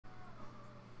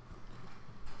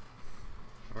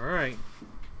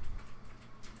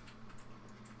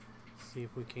See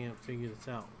if we can't figure this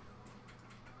out.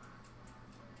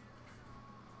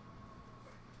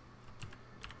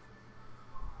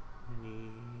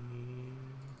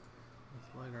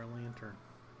 Let's light our lantern.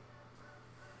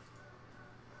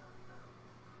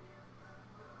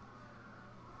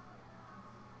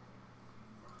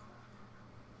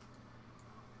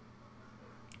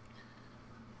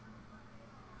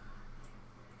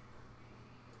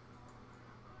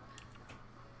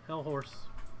 Hell horse.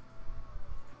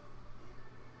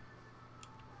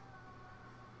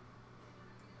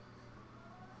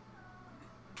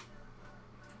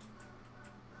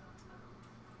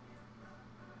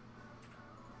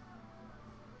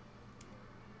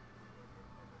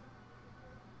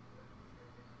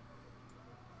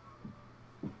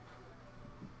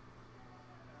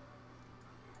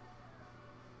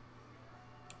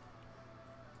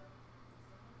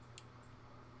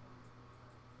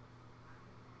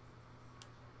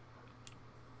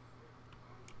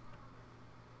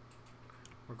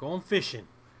 We're going fishing.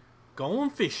 Going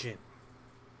fishing.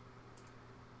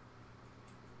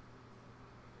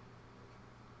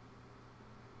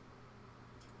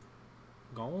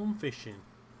 Going fishing.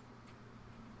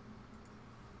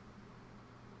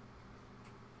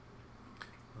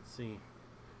 Let's see.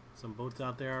 Some boats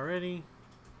out there already.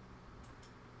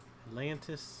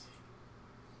 Atlantis.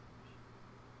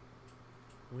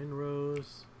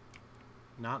 Windrose.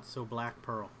 Not so Black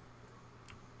Pearl.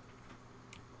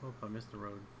 Oh, I missed the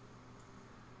road.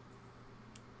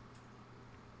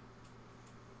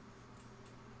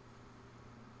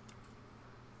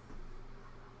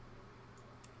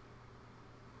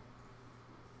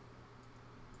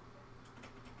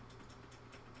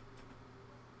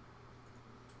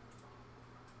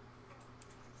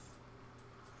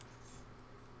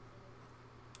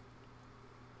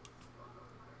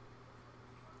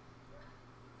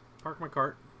 Park my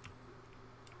cart.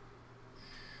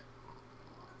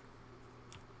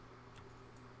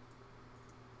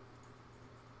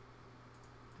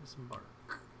 Disembark.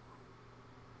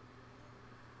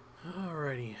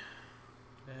 Alrighty.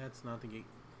 That's not the gate.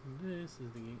 This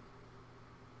is the gate.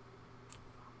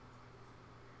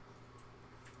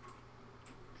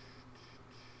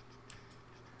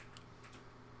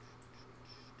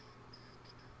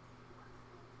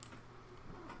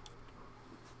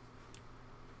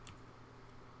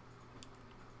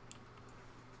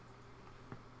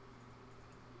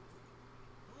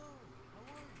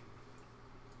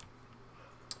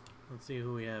 Let's see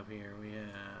who we have here. We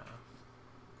have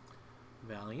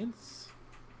Valiance,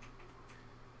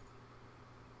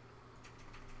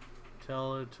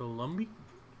 Teletolumbi,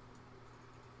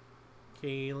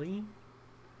 Kaylee,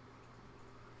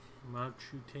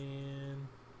 Machutan,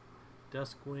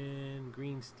 Duskwind,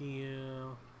 Green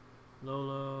Steel,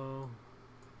 Lolo,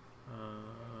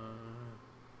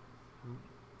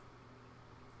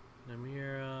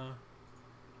 Namira,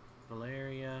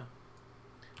 Valeria,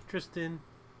 Tristan,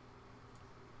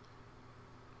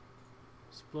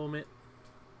 Splomit,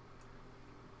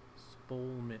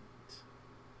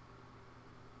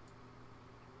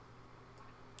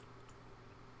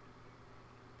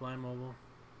 Blind Mobile.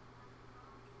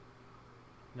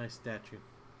 Nice statue.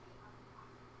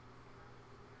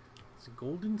 It's a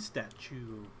golden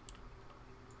statue.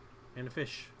 And a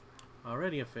fish.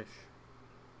 Already a fish.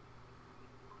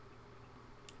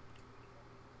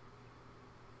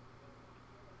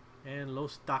 And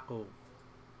Los Taco.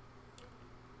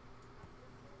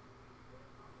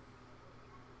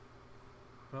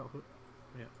 Oh,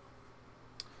 yeah.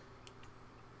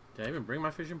 Did I even bring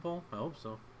my fishing pole? I hope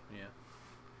so. Yeah.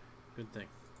 Good thing.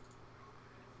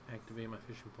 Activate my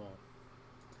fishing pole.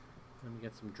 Let me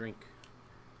get some drink.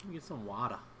 Let me get some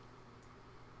water.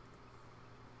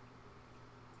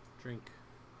 Drink.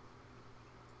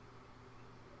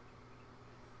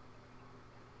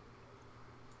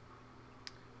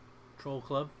 Troll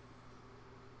Club.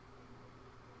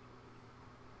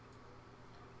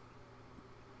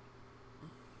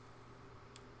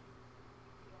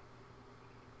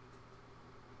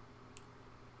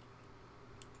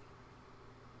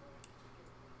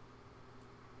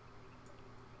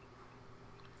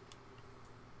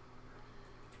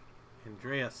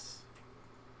 Andreas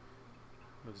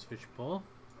with his fishing pole,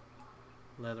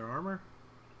 leather armor,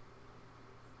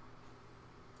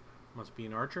 must be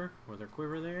an archer with her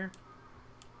quiver there.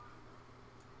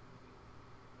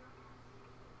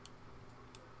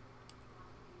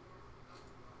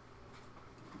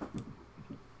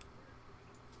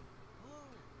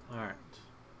 Alright.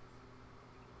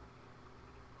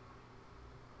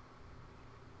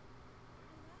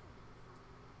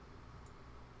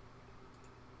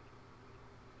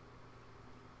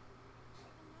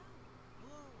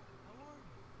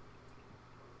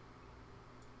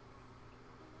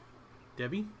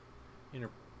 Debbie in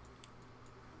her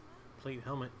plate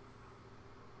helmet.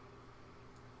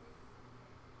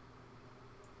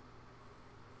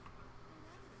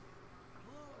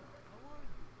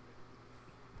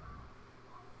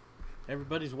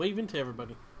 Everybody's waving to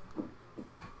everybody.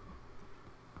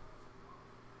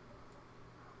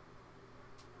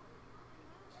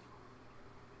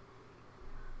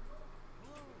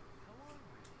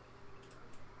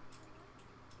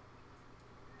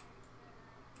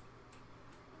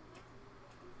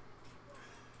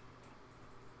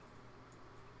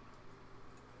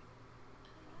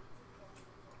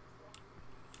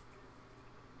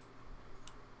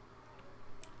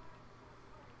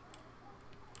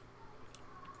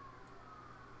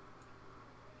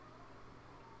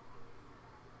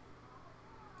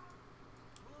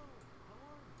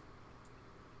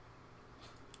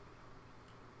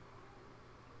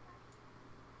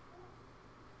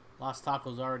 Lost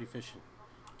Taco's already fishing.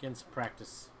 Getting some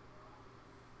practice.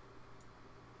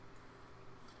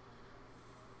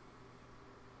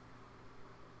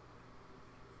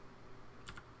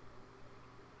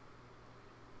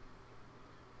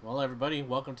 Well, everybody,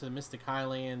 welcome to the Mystic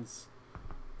Highlands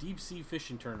Deep Sea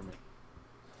Fishing Tournament.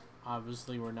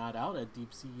 Obviously, we're not out at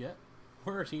deep sea yet.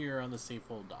 We're here on the Safe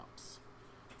Hold docks.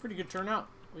 Pretty good turnout.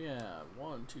 We have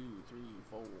 1, 2, 3,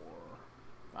 4,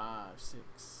 5, 6,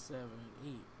 7,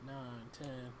 8, 9, 10,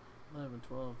 11,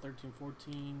 12, 13,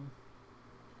 14,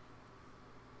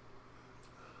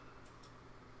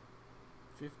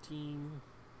 15,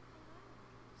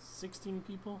 16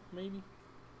 people, maybe?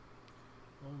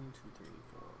 1, 2, 3,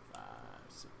 4, 5,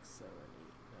 6, 7, 8,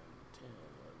 9, 10,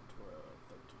 11, 12,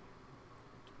 13, 14,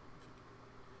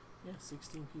 15. Yeah,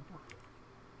 16 people.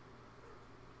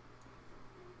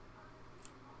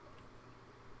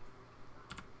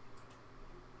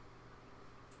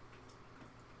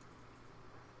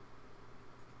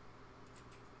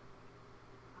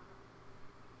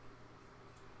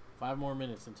 Five more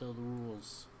minutes until the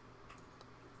rules.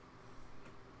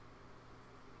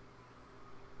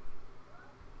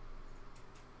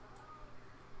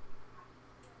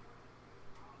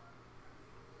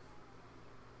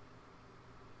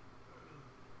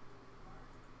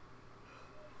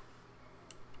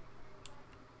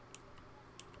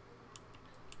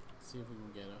 See if we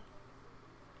can get a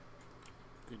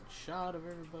good shot of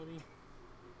everybody.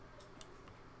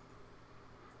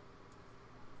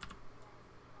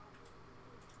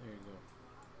 There you go.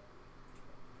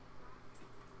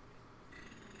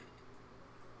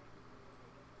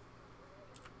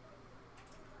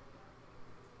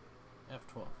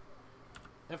 F12.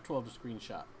 F12 to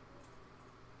screenshot.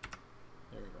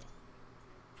 There we go.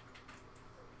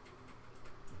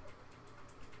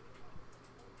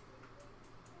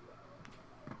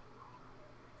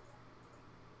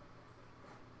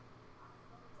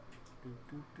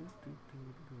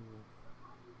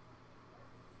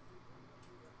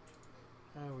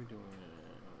 How are we doing?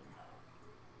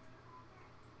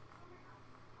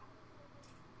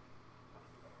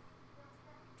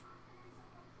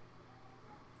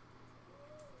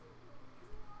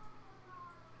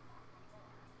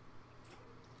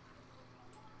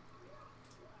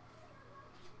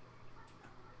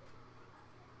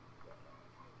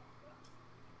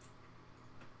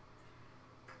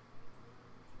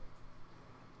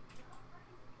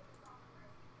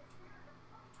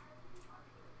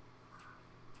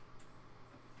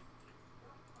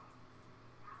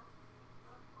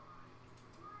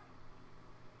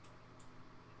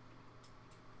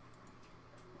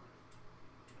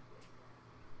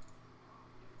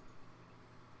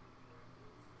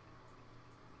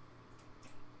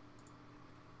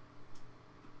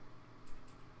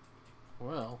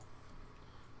 Well,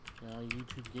 now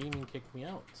YouTube Gaming kicked me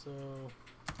out, so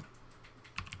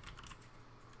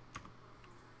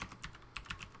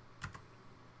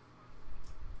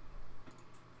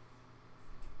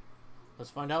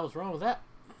let's find out what's wrong with that.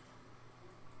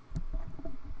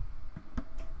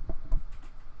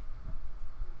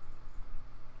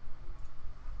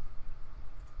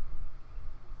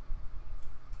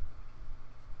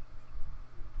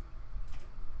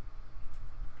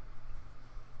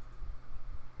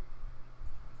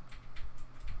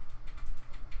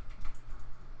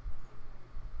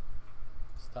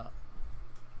 Stop.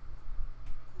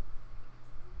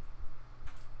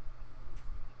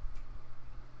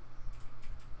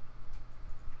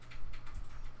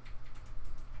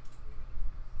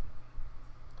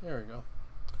 There we go.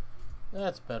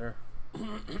 That's better.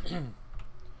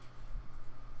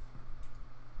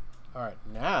 Alright,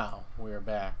 now we're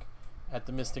back at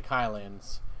the Mystic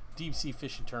Highlands Deep Sea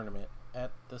Fishing Tournament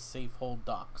at the Safe Hold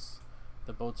docks.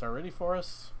 The boats are ready for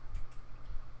us.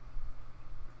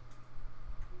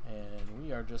 And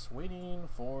we are just waiting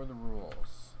for the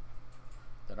rules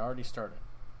that already started.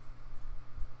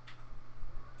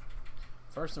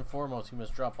 First and foremost, you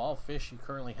must drop all fish you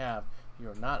currently have. You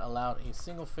are not allowed a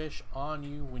single fish on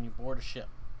you when you board a ship.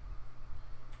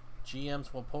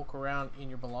 GMs will poke around in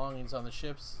your belongings on the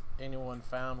ships. Anyone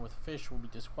found with fish will be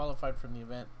disqualified from the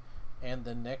event and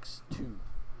the next 2.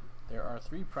 There are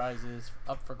 3 prizes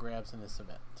up for grabs in this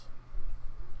event.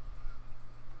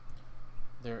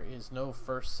 There is no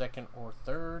first, second, or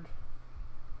third.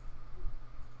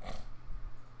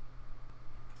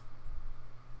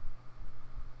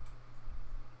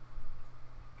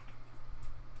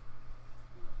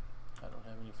 I don't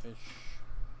have any fish.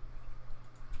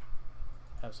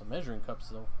 Have some measuring cups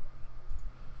though.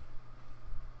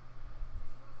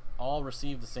 All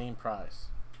receive the same prize.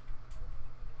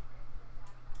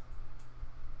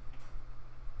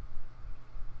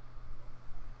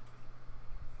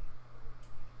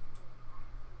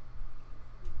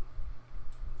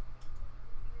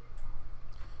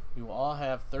 You will all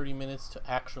have 30 minutes to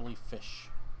actually fish.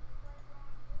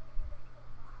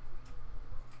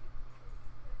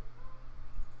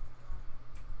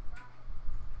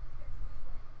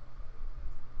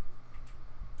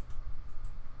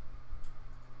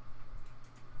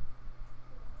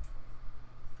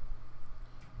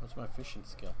 What's my fishing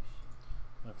skill?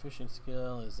 My fishing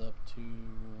skill is up to...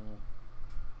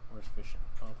 Where's fishing?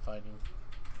 Oh, fighting.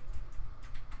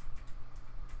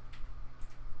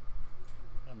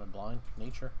 Am I blind?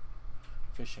 Nature?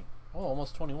 Fishing. Oh,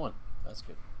 almost 21. That's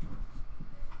good.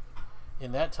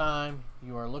 In that time,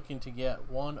 you are looking to get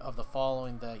one of the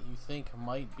following that you think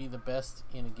might be the best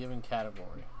in a given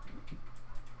category.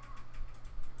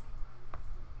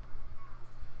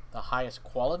 The highest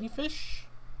quality fish,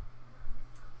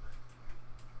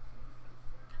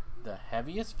 the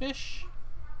heaviest fish,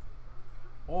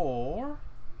 or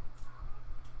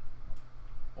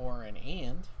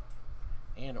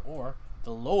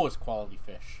the lowest quality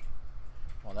fish.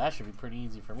 Well, that should be pretty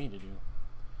easy for me to do.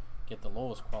 Get the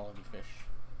lowest quality fish.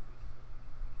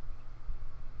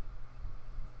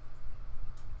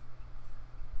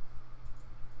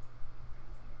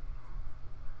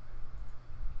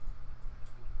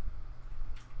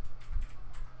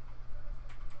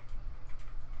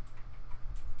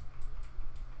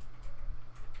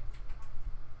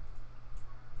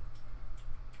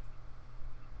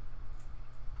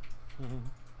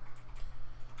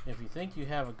 If you think you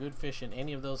have a good fish in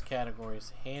any of those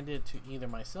categories, hand it to either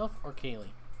myself or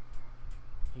Kaylee.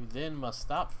 You then must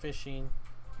stop fishing.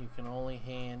 You can only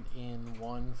hand in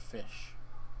 1 fish.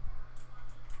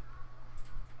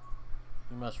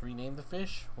 You must rename the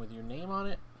fish with your name on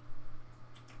it.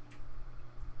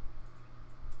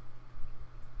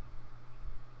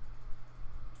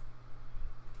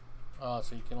 Oh,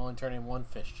 so you can only turn in 1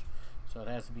 fish. So it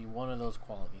has to be one of those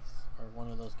qualities, or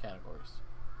one of those categories.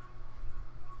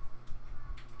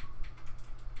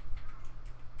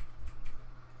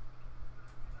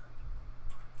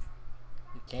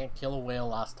 You can't kill a whale,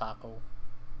 Lost Taco.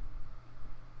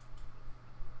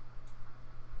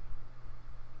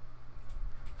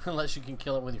 Unless you can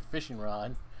kill it with your fishing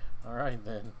rod. Alright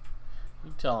then.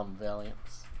 You tell him,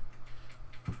 Valiants.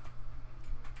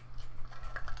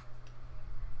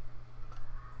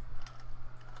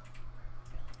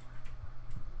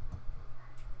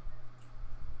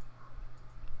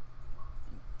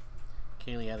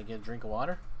 Kaylee had to get a drink of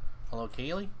water. Hello,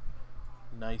 Kaylee.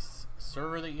 Nice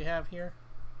server that you have here.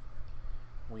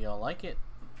 We all like it.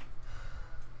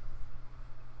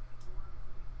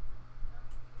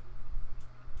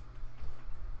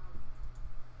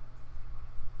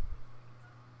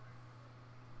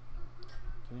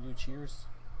 Can we do cheers?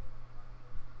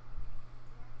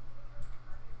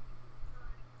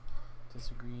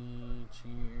 Disagree.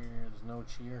 Cheer. There's no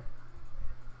cheer.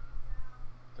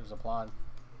 There's applaud.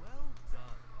 Well done.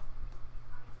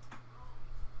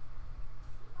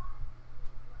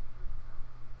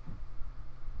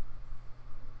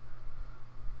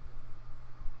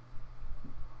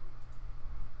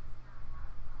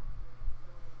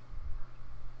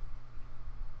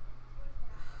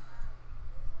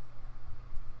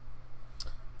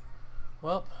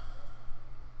 Well,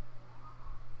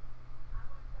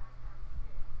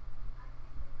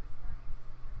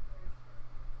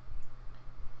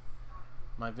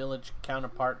 my village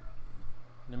counterpart,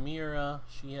 Namira,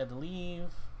 she had to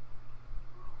leave.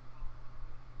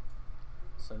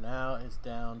 So now it's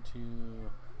down to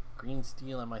Green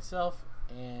Steel and myself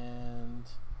and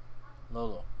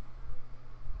Lolo.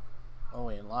 Oh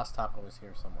wait, and Lost Taco is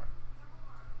here somewhere.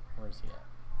 Where is he at?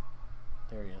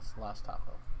 There he is, Lost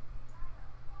Taco.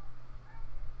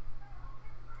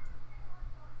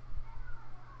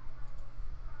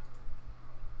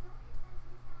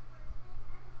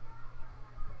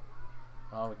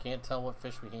 Oh, we can't tell what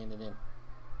fish we handed in.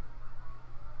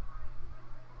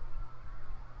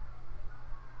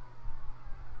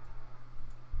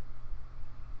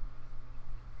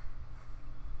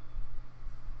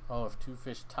 Oh, if 2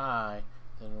 fish tie,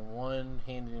 then one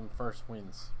handed in first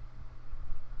wins.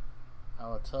 I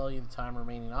will tell you the time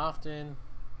remaining often.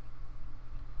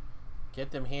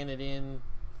 Get them handed in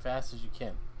fast as you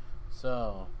can.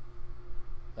 So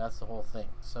that's the whole thing.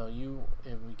 So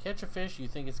if we catch a fish, you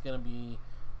think it's going to be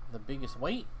the biggest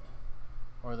weight,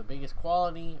 or the biggest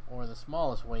quality, or the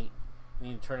smallest weight, you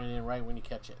need to turn it in right when you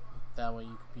catch it. That way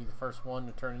you could be the first one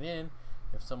to turn it in.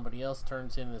 If somebody else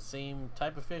turns in the same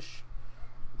type of fish,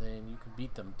 then you can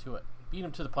beat them to it. Beat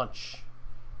them to the punch,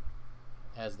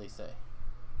 as they say.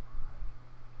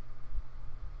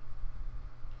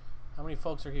 How many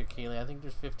folks are here, Kaylee? I think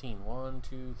there's 15. 1,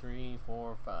 2, 3,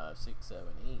 4, 5, 6, 7,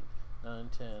 8, 9,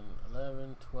 10,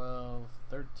 11, 12,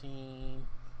 13.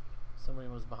 Somebody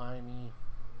was behind me.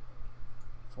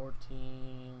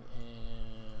 14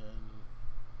 and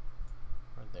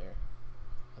right there.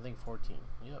 I think 14.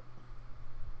 Yep.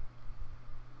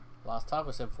 Lost Taco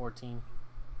said 14.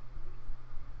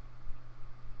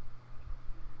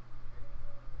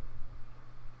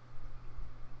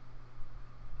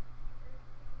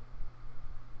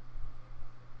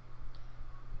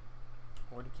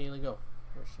 Where did Kaylee go?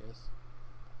 There she is.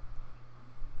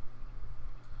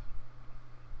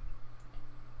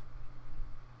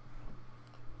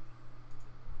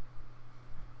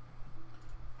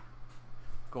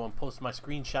 Go and post my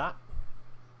screenshot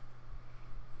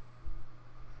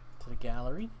to the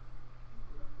gallery.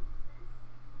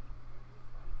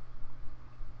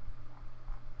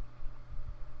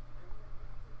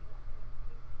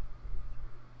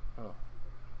 Oh,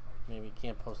 maybe you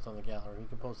can't post on the gallery. You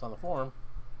can post on the forum.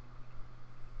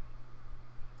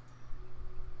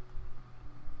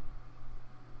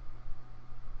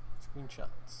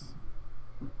 Screenshots.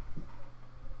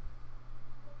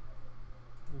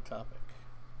 New topic.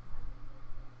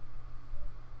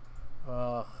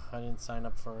 I didn't sign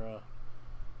up for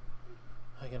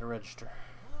I gotta register.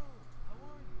 Hello, how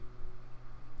are you?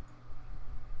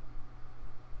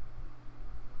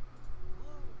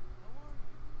 Hello, how are you?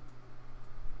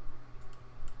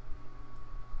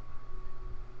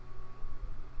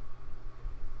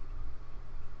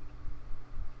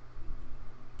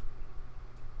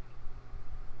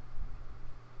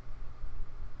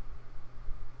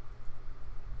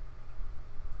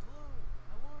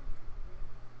 Hello, how are you?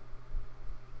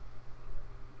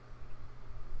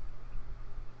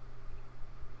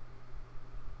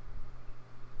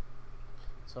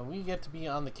 So we get to be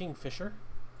on the Kingfisher.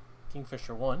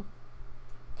 Kingfisher 1.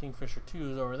 Kingfisher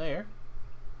 2 is over there.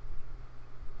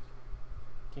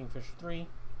 Kingfisher 3.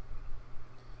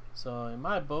 So in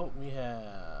my boat we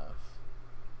have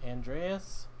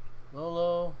Andreas,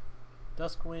 Lolo,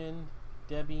 Duskwind,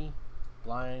 Debbie,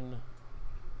 Blind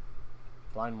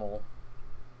Mole.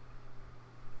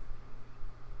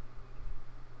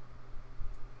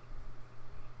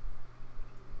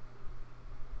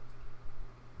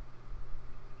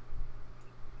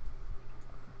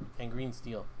 And Green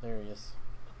Steel. There he is.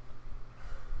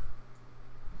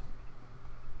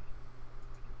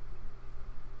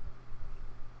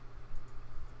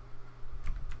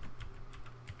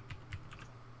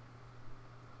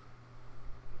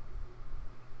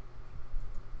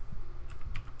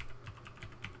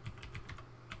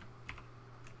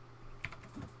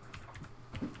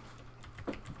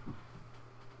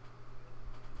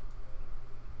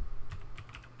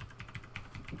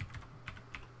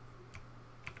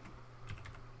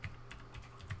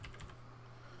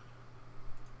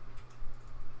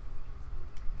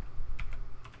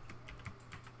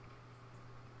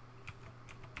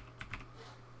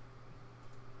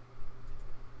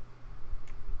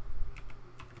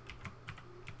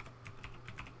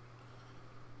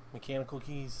 Mechanical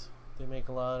keys. They make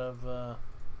a lot of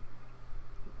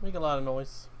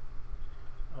noise.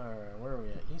 Alright, where are we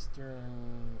at?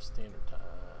 Eastern Standard Time.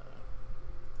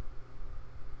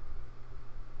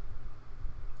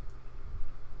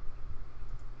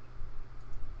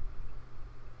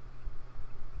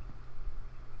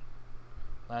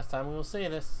 Last time we will say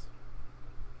this.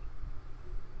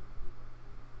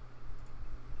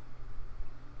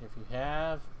 If you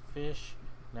have fish,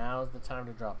 now is the time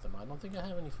to drop them. I don't think I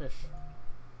have any fish.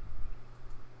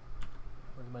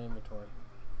 Where's my inventory?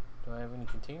 Do I have any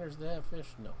containers that have fish?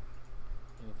 No.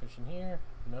 Any fish in here?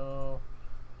 No.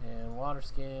 And water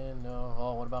skin? No.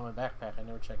 Oh, what about my backpack? I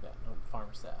never checked that. No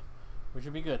farmer staff. Which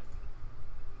would be good.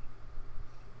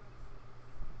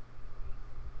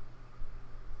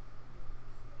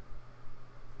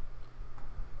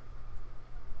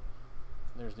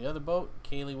 There's the other boat.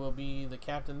 Kaylee will be the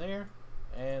captain there,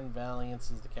 and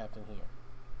Valiance is the captain here.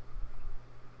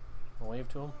 I'll wave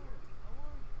to him.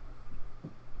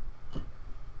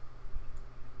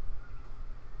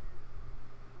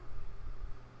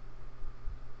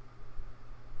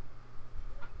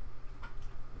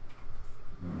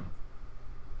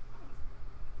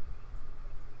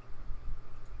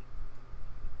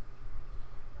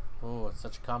 Oh, it's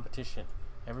such a competition.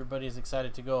 Everybody's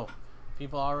excited to go.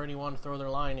 People already want to throw their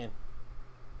line in.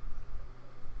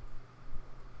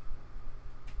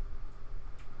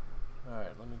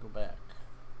 Alright, let me go back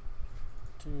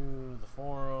to the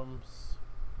forums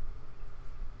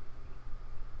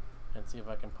and see if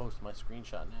I can post my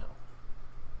screenshot now.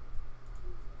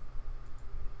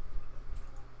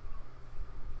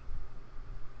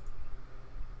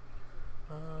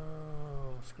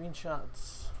 Oh,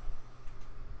 screenshots.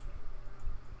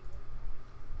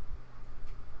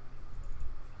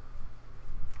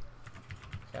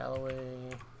 Callaway.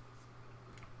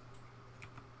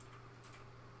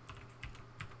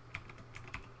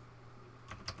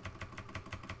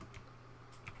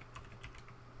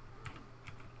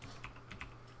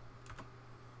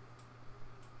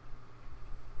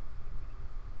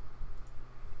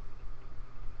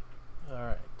 All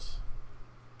right.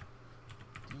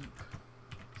 Deep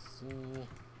sea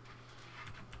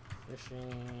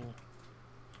fishing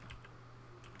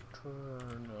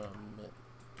tournament.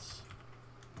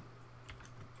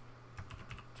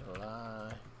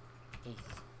 July 8th.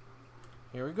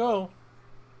 Here we go.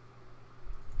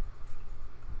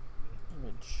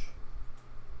 Image.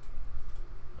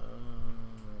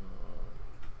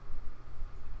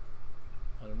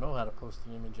 I don't know how to post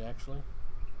the image actually.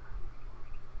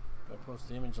 Do I post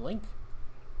the image link?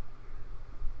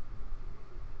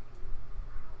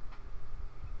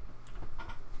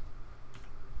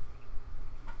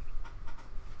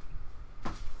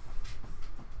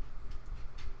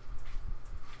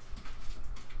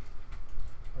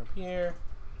 Here,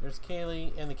 there's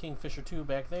Kaylee and the Kingfisher 2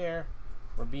 back there.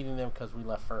 We're beating them because we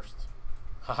left first.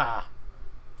 Haha.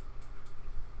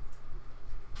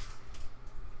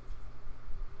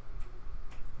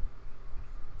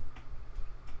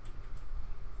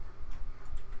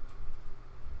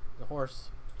 The horse.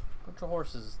 Put your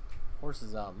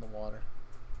horses out in the water.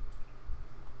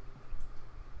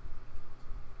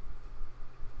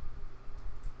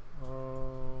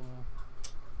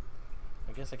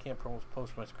 I guess I can't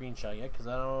post my screenshot yet because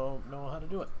I don't know how to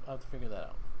do it. I'll have to figure that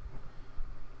out.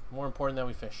 More important that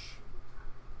we fish.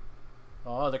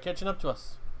 Oh, they're catching up to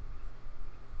us.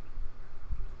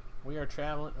 We are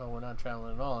traveling. Oh, we're not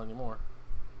traveling at all anymore.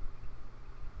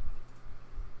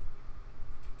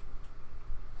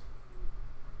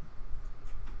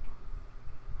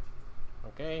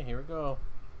 Okay, here we go.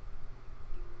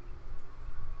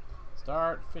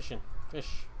 Start fishing.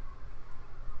 Fish.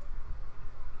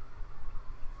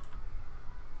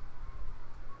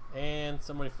 And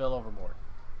somebody fell overboard.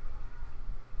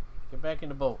 Get back in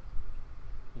the boat.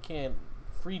 You can't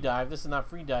free dive. This is not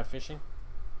free dive fishing.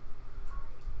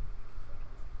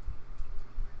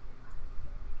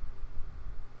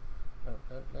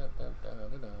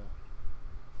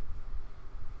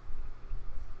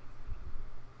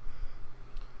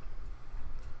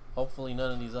 Hopefully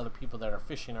none of these other people that are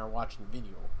fishing are watching the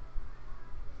video.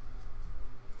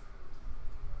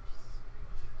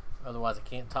 Otherwise I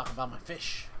can't talk about my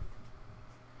fish.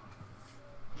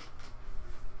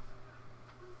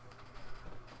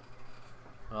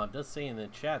 It does say in the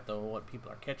chat though what people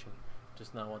are catching,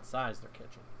 just not what size they're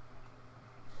catching.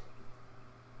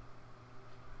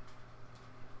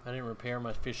 I didn't repair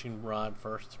my fishing rod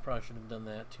first. Probably should have done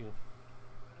that too.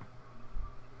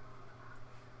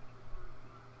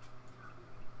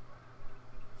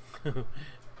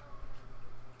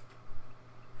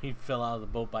 He fell out of the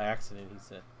boat by accident, he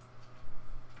said.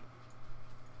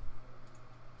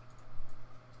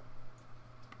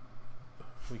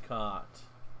 We caught...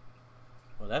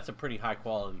 Well, that's a pretty high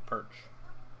quality perch.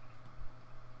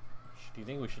 Do you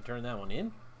think we should turn that one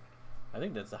in? I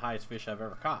think that's the highest fish I've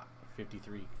ever caught.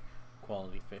 53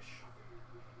 quality fish.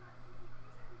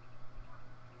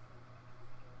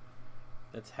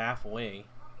 That's halfway.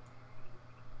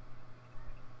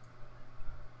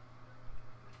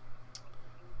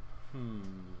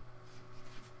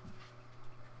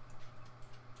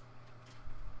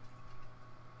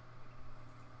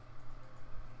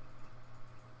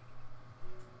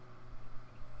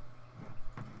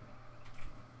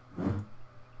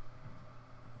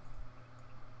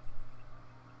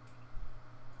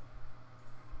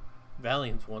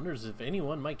 Valiant wonders if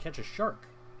anyone might catch a shark.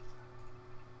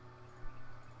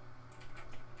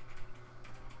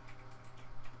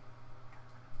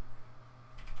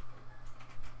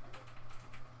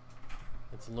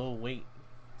 It's low weight,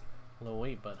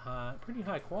 but high, pretty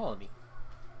high quality.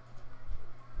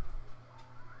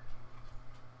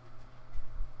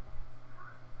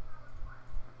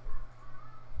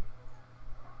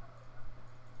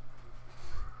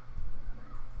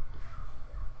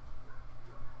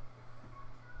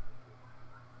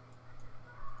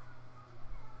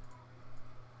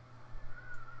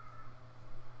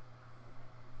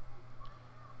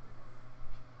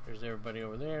 There's everybody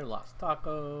over there. Lost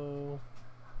Taco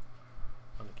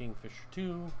on the Kingfisher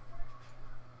 2.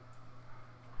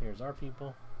 Here's our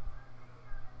people.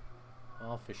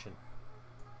 All fishing.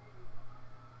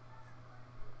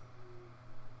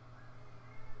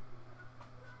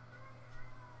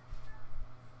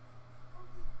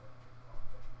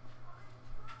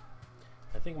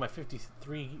 I think my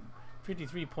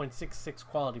 53.66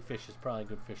 quality fish is probably a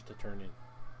good fish to turn in.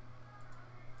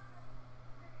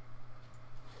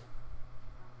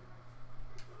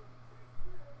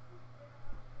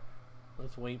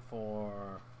 Let's wait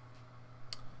for...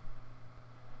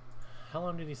 How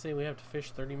long did he say we have to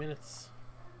fish? 30 minutes?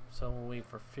 So we'll wait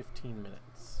for 15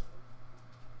 minutes.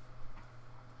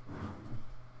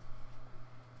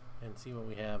 And see what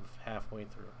we have halfway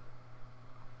through.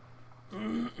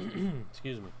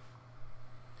 Excuse me.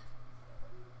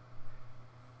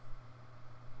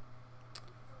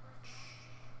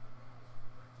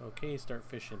 Okay, start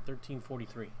fishing.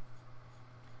 13:43.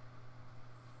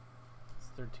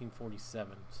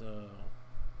 13:47, so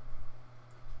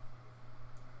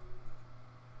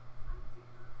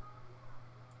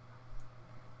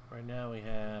right now we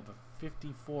have a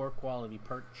 54 quality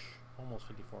perch, almost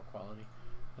 54 quality.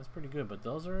 That's pretty good, but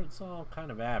it's all kind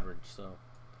of average, so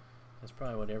that's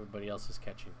probably what everybody else is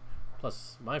catching.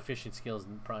 Plus, my fishing skill is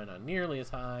probably not nearly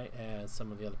as high as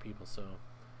some of the other people, so.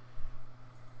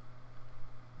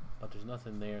 But there's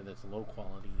nothing there that's low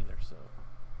quality either, so.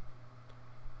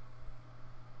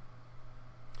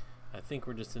 I think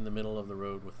we're just in the middle of the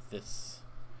road with these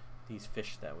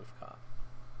fish that we've caught.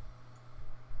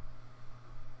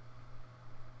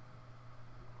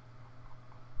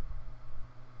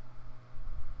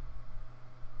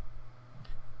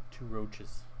 Two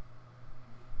roaches.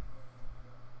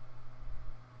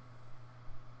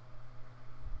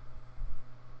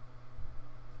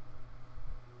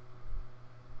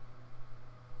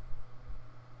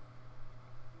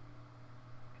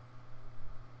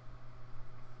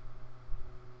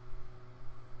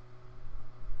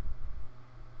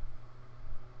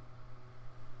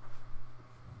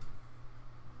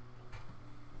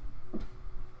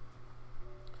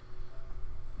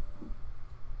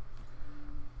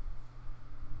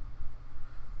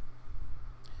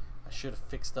 Should have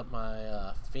fixed up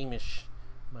my famous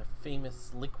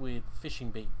liquid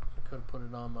fishing bait. I could have put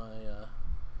it on my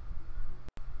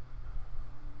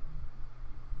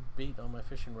bait on my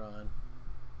fishing rod.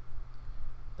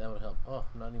 That would help. Oh,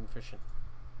 I'm not even fishing.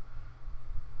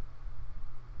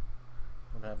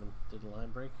 What happened? Did the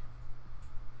line break?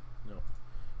 No.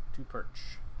 2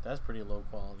 perch. That's pretty low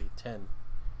quality. 10.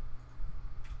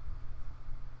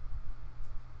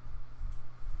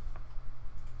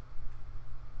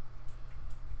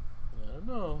 I don't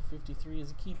know. 53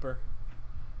 is a keeper.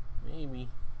 Maybe.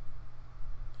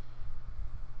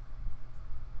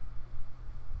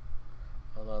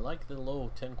 Although I like the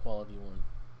low 10 quality one.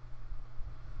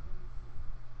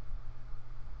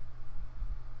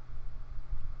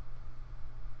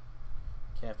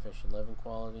 Catfish 11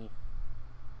 quality.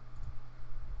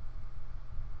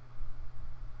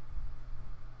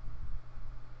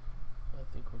 I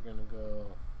think we're gonna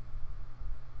go.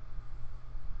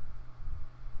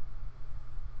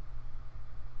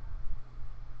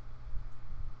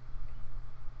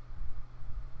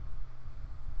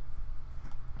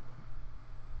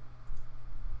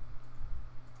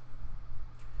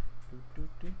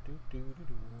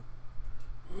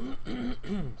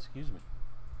 Excuse me.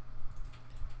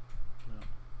 No.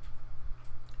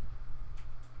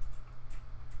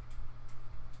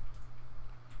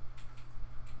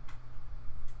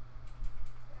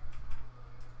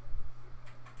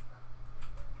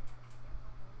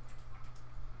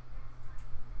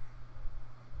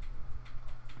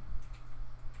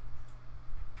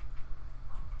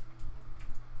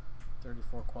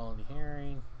 .34 quality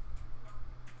herring.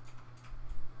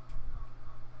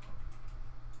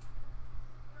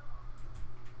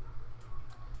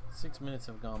 Six minutes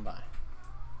have gone by.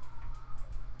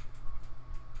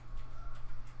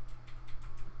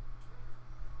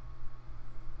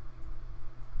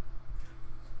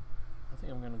 I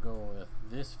think I'm going to go with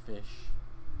this fish.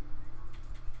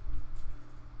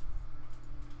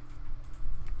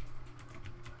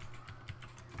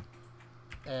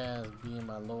 as being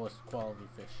my lowest quality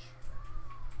fish.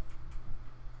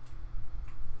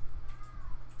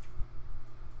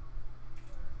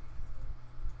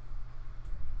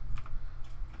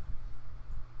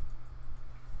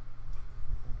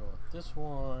 We'll go with this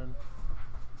one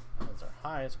as our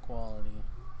highest quality.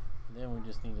 And then we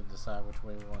just need to decide which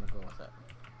way we want to go with that.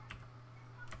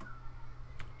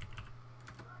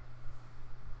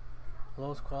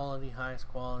 Lowest quality, highest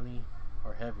quality,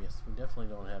 or heaviest. We definitely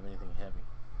don't have anything heavy.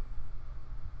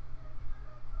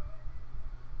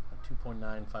 A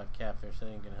 2.95 catfish, that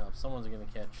ain't gonna help. Someone's gonna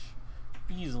catch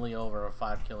easily over a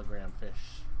 5 kilogram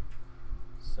fish.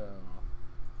 So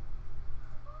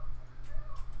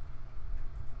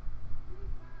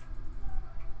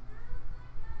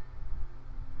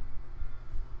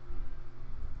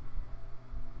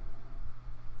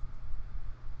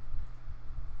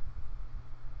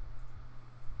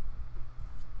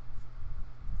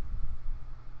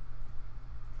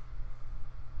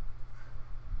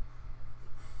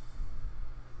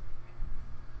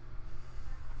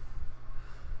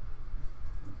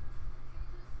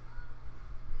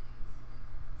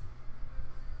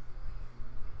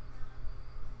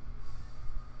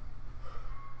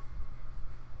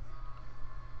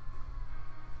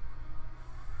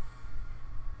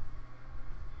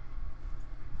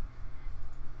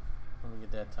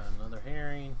get that time. Another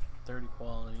herring, 30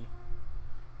 quality,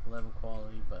 11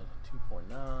 quality, but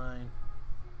 2.9.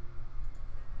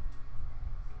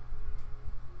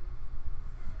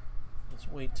 Let's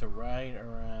wait to right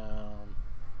around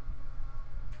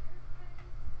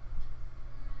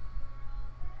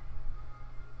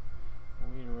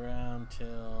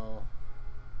till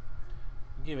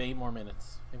give 8 more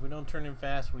minutes. If we don't turn in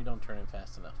fast, we don't turn in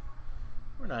fast enough.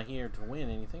 We're not here to win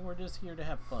anything, we're just here to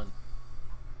have fun.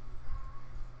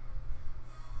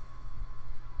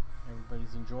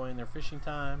 Everybody's enjoying their fishing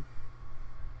time.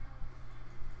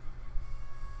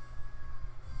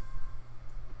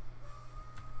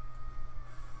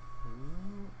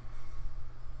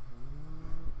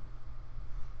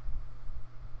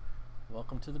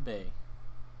 Welcome to the bay.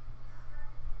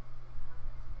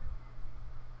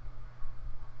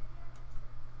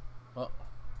 Oh,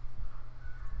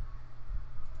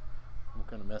 I'm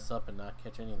gonna mess up and not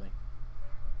catch anything.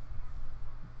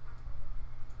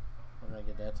 What did I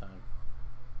get that time?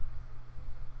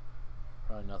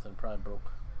 Probably nothing, probably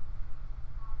broke.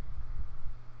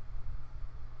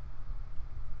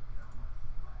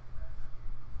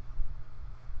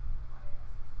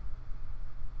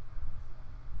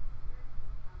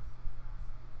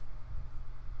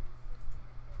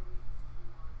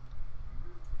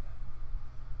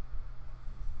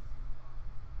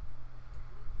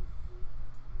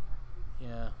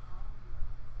 Yeah.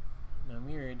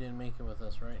 Namira didn't make it with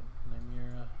us, right?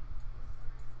 Namira.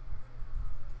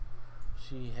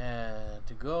 She had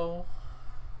to go.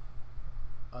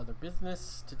 Other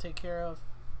business to take care of.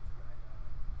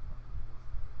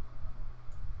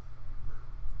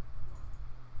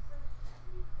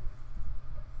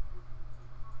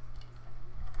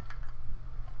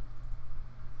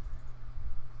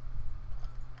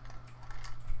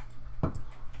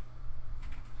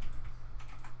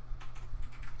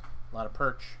 A lot of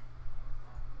perch.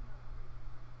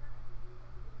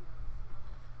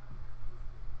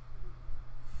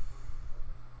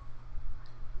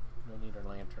 Don't need our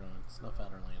lantern on. Snuff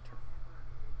out our lantern.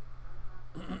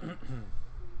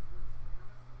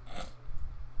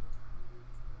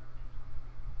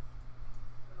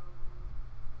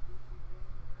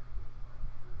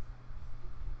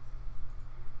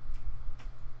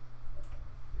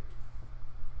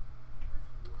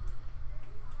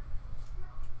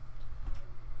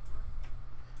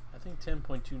 I think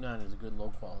 10.29 is a good low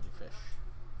quality fish.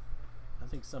 I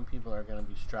think some people are going to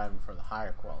be striving for the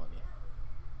higher quality.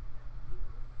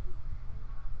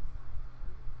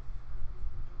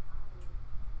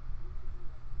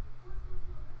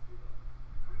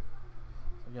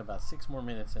 So we got about 6 more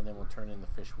minutes and then we'll turn in the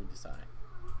fish we decide.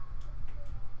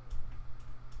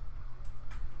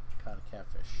 Caught a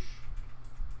catfish.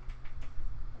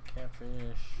 A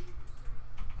catfish.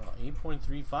 Well,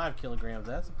 8.35 kilograms.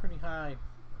 That's a pretty high,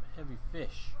 heavy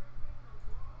fish.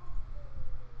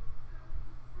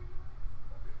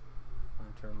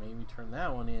 Maybe turn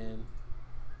that one in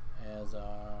as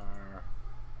our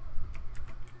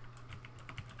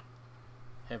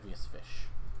heaviest fish.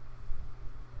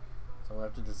 So we'll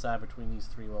have to decide between these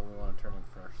three what we want to turn in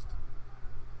first.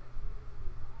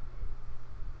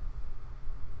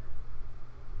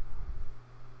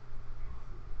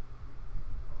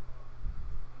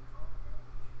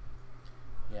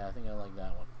 Yeah, I think I like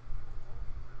that one.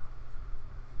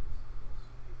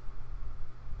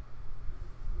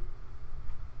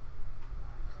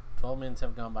 12 minutes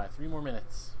have gone by. 3 more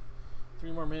minutes.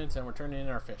 3 more minutes and we're turning in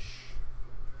our fish.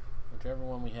 Whichever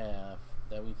one we have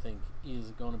that we think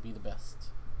is going to be the best.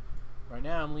 Right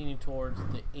now I'm leaning towards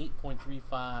the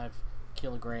 8.35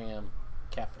 kilogram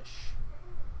catfish.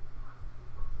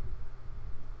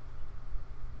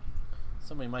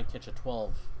 Somebody might catch a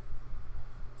 12.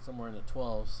 Somewhere in the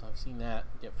 12s. I've seen that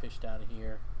get fished out of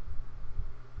here.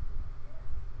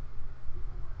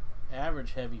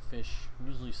 Average heavy fish,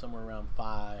 usually somewhere around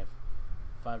 5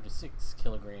 to 6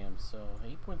 kilograms. So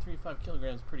 8.35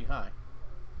 kilograms is pretty high.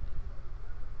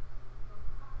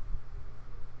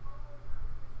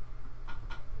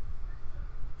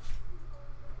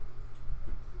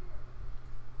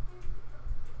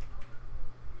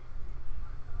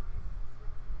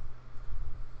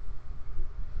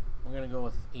 I'm going to go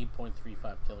with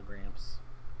 8.35 kilograms.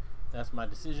 That's my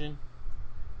decision,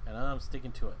 and I'm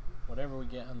sticking to it. Whatever we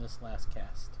get on this last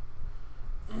cast.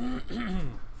 1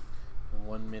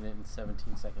 minute and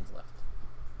 17 seconds left.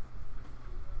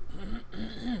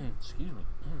 Excuse me.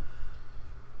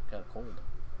 Got a cold.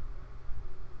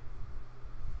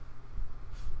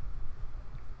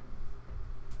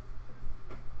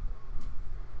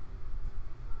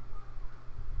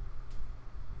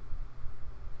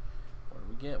 What do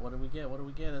we get? What do we get? What do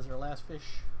we get as our last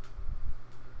fish?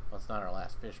 Well, it's not our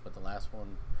last fish, but the last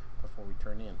one before we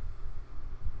turn in.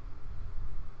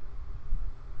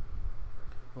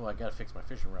 Oh, I gotta fix my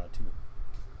fishing rod too.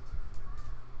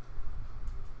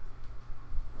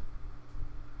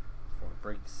 Before it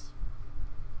breaks.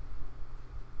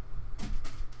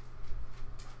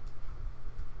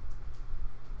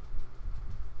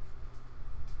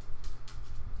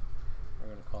 We're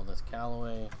gonna call this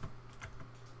Callaway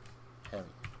Heavy.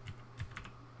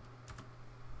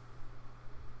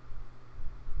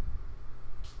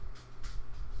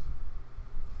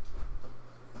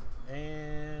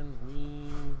 And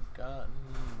we've gotten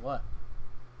what?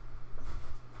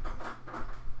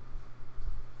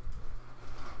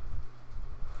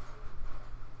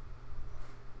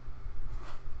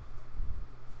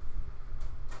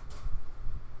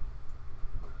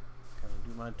 Gonna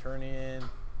do my turn in.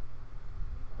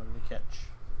 What did we catch?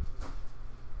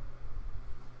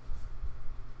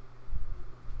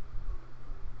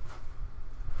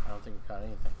 I don't think we caught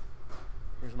anything.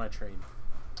 Here's my trade.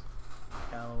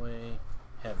 Callaway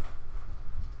Heavy.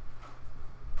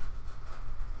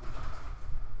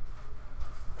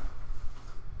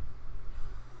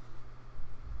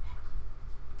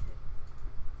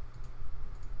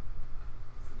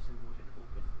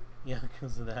 Yeah,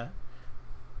 because of that.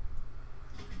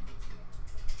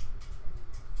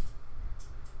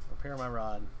 Repair my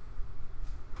rod.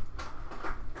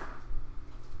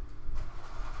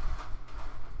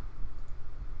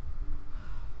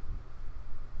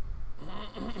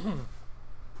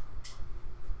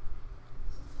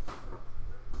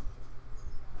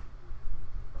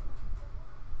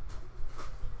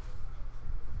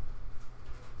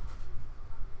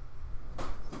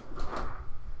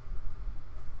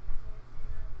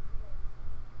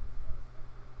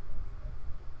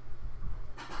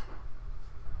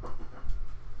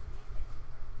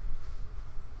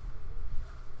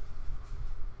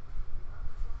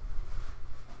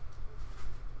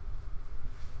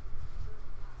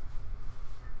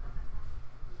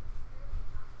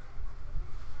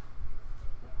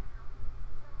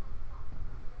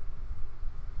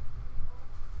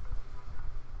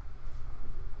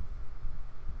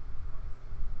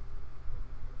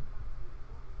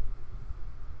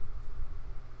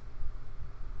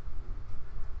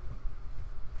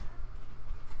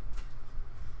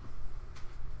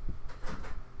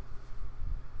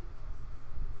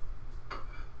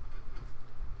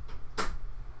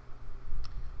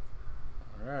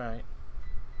 Alright.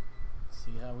 Let's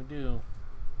see how we do.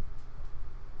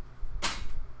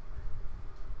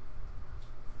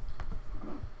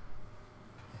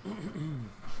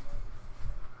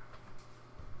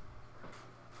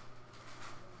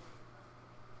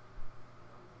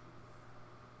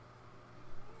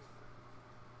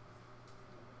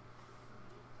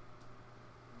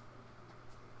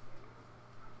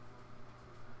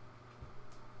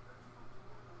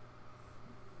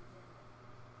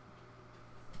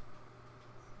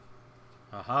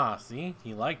 Aha, see?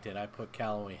 He liked it. I put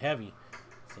Callaway Heavy,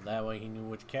 so that way he knew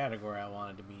which category I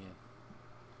wanted to be in.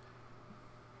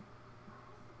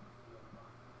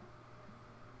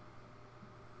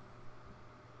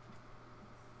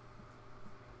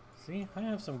 See? I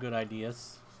have some good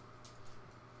ideas.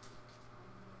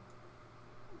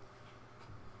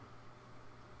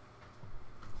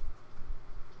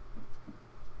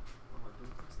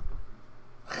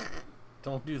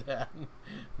 Don't do that.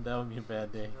 That would be a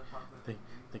bad day.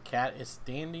 The cat is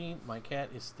standing. My cat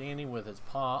is standing with his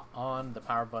paw on the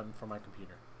power button for my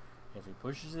computer. If he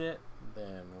pushes it,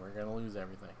 then we're gonna lose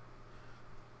everything.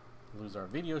 Lose our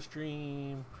video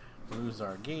stream. Lose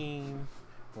our game.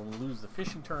 We'll lose the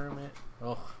fishing tournament.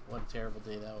 Oh, what a terrible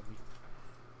day that would be.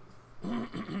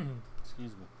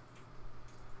 Excuse me.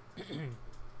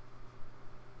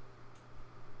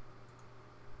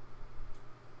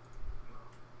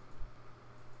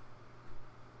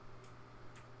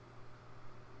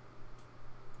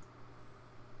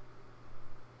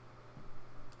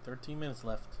 13 minutes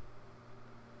left.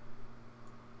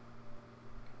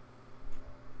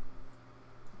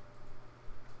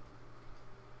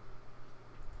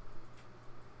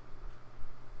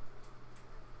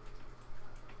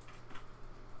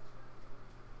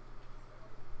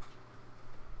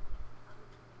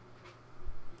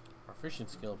 Our fishing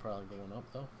skill probably going up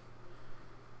though.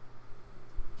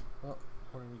 Well,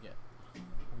 what did we get?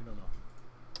 We don't know.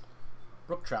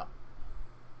 Brook trout.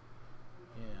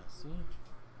 Yeah, see?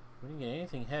 We didn't get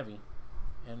anything heavy.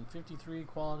 And 53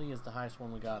 quality is the highest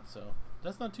one we got, so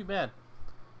that's not too bad.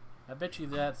 I bet you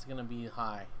that's going to be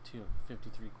high, too.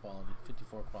 53 quality,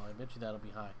 54 quality. I bet you that'll be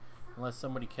high. Unless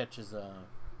somebody catches a...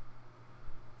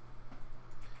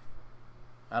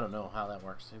 I don't know how that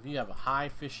works. If you have a high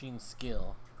fishing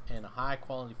skill and a high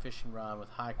quality fishing rod with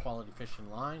high quality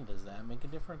fishing line, does that make a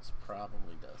difference?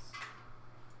 Probably does.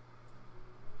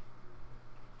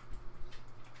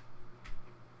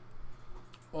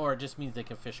 Or it just means they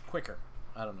can fish quicker.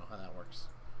 I don't know how that works.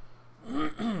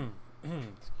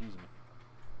 Excuse me.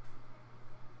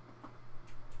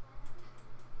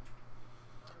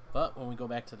 But when we go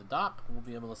back to the dock, we'll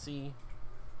be able to see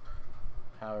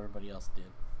how everybody else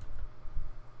did.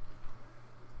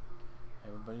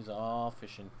 Everybody's all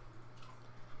fishing.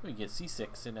 We get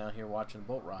seasick sitting out here watching a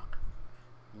boat rock.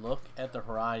 Look at the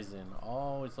horizon.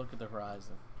 Always look at the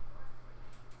horizon.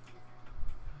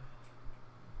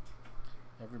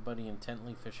 Everybody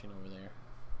intently fishing over there.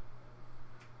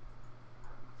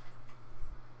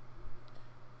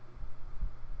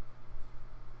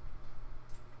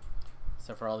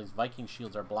 Except for all these Viking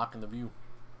shields are blocking the view.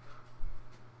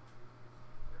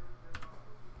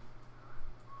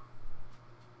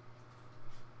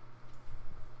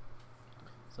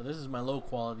 So this is my low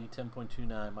quality,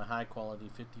 10.29, my high quality,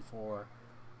 54.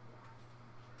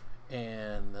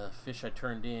 And the fish I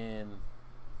turned in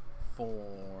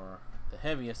for the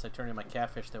heaviest, I turned in my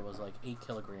catfish that was like 8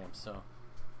 kilograms. So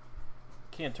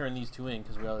can't turn these two in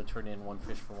because we already turned in one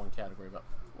fish for one category. But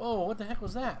whoa, what the heck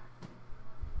was that?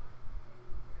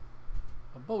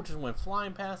 A boat just went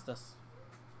flying past us.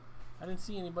 I didn't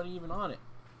see anybody even on it.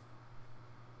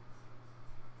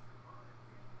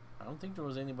 I don't think there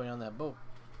was anybody on that boat.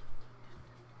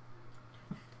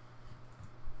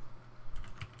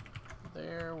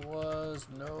 There was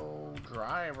no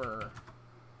driver.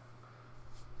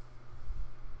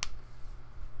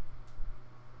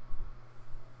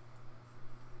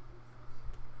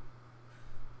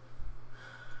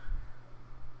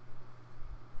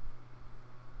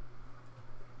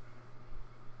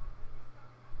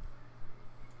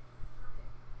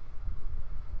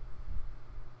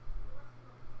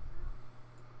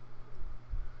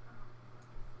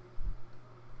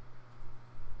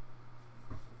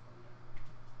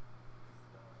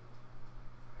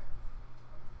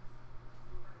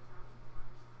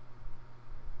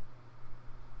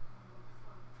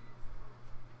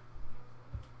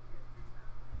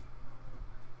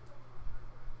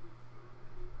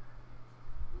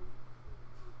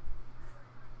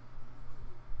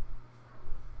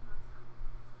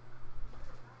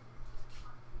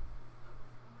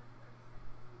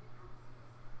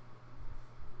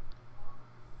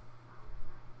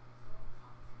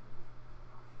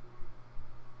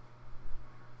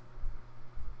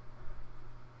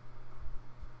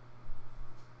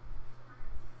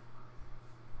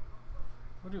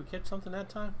 What, did we catch something that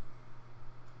time?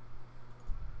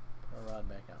 Put our rod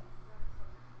back out.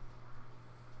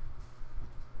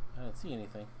 I didn't see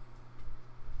anything.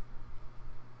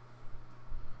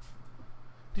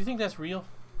 Do you think that's real?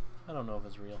 I don't know if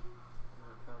it's real.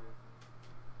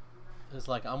 It's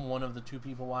like I'm one of the two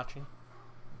people watching.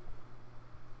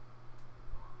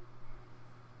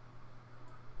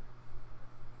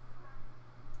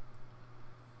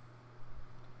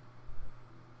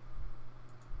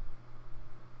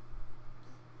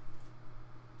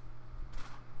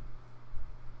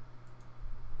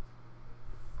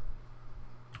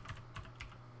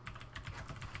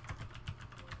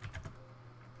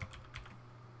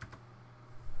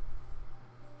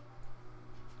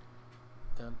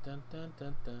 Dun, dun, dun,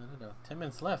 dun, dun, dun, dun. 10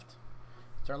 minutes left.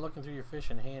 Start looking through your fish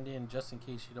and hand in just in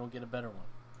case you don't get a better one.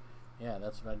 Yeah,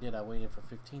 that's what I did. I waited for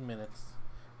 15 minutes,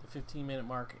 the 15-minute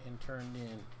mark, and turned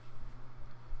in.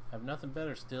 I have nothing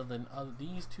better still than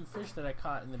these two fish that I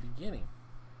caught in the beginning.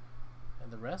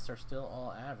 And the rest are still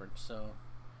all average, so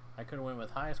I could have went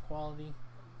with highest quality,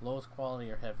 lowest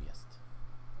quality, or heaviest.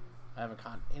 I haven't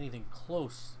caught anything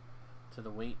close to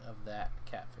the weight of that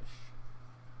catfish.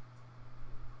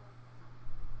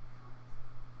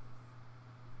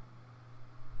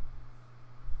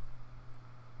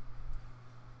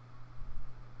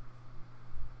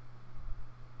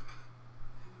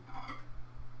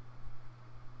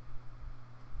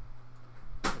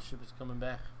 The ship is coming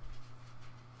back.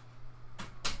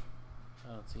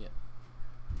 I don't see it.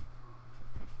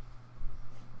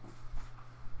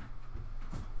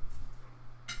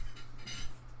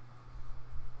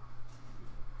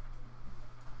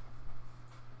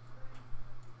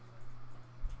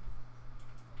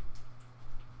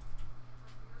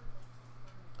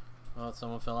 Oh,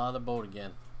 someone fell out of the boat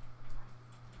again.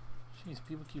 Jeez,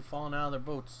 people keep falling out of their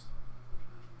boats.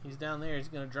 He's down there. He's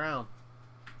gonna drown.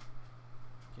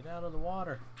 Get out of the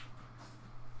water.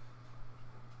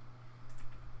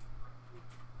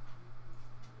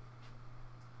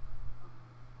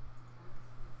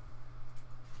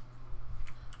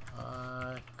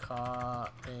 I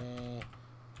caught a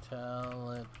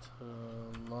Teletolumbi.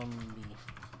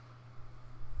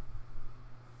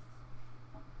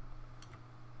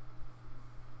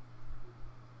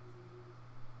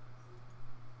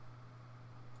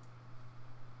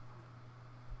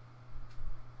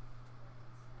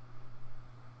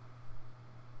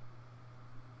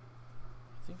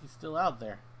 I think he's still out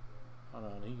there. Oh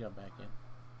no, he got back in.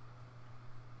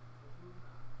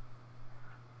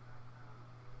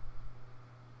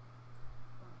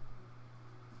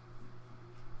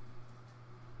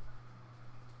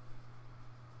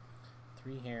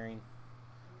 Three herring.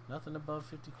 Nothing above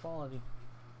 50 quality.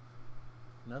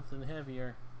 Nothing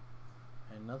heavier.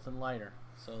 And nothing lighter.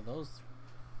 So those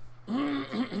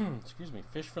excuse me,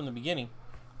 fish from the beginning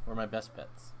were my best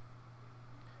bets.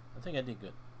 I think I did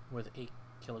good with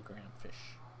 8-kilogram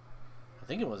fish. I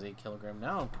think it was 8 kilogram.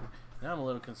 Now I'm a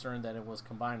little concerned that it was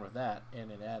combined with that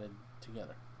and it added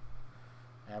together.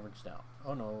 Averaged out.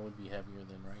 Oh no, it would be heavier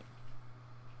than, right?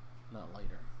 Not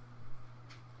lighter.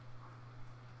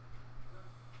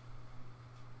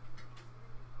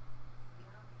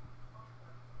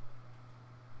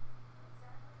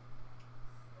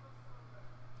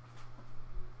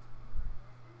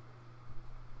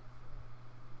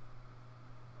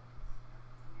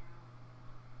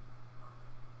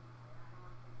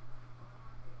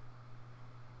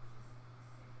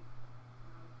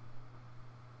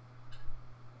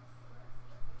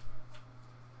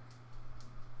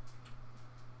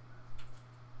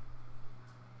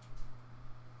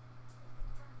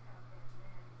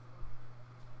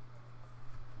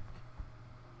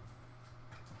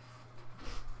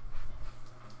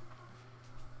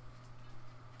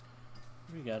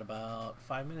 We got about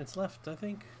 5 minutes left, I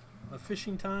think, of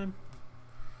fishing time.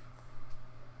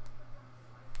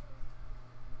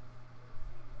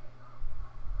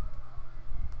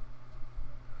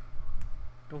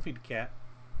 Don't feed the cat.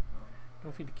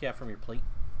 Don't feed the cat from your plate.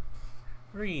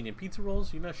 What are you eating? Pizza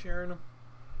rolls? You're not sharing them?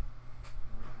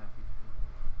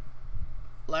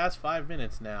 Last 5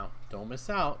 minutes now. Don't miss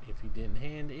out. If you didn't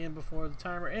hand in before the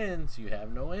timer ends, you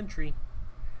have no entry.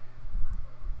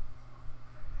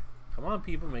 Come on,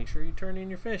 people, make sure you turn in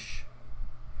your fish.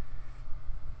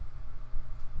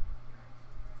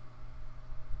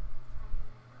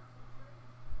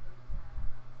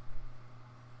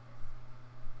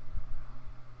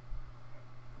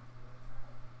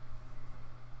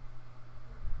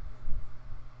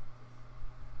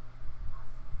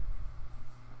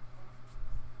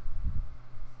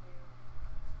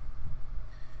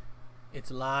 It's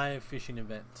a live fishing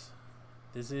event.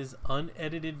 This is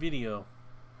unedited video.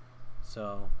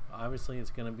 So obviously it's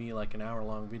going to be like an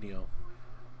hour-long video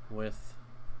with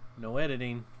no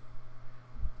editing.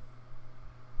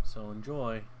 So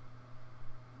enjoy.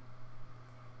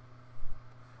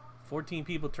 14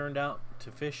 people turned out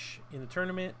to fish in the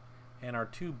tournament, and our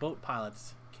 2 boat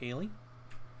pilots, Kaylee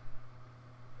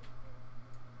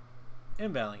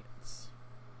and Valiance,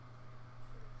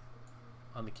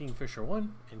 on the Kingfisher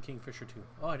 1 and Kingfisher 2.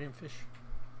 Oh, I didn't fish.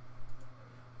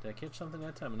 Did I catch something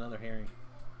that time? Another herring.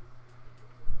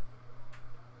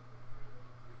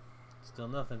 Still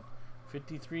nothing.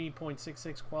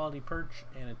 53.66 quality perch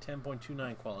and a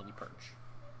 10.29 quality perch.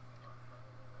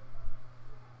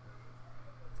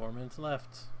 4 minutes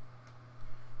left.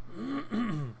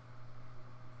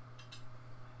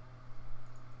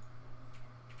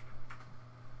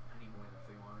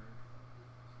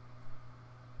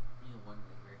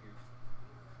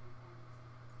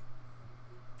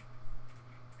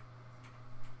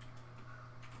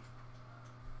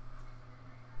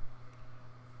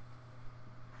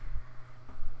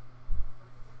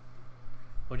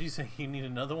 What'd you say? You need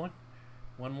another one?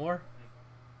 One more?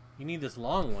 You need this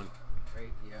long one.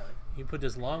 Right? Yeah. You put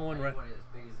this long one right. One as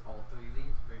big as all three of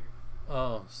these. Bigger.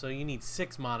 Oh, so you need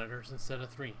 6 monitors instead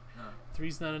of 3. No.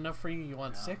 3's not enough for you? You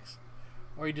want No. 6?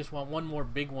 Or you just want one more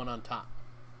big one on top?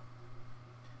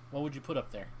 What would you put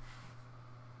up there?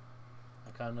 I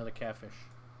caught another catfish.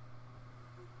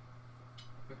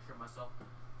 Picture myself.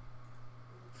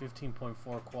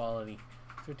 15.4 quality.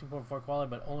 15.4 quality,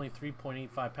 but only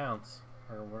 3.85 pounds.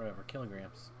 Or whatever,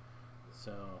 kilograms.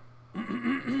 So...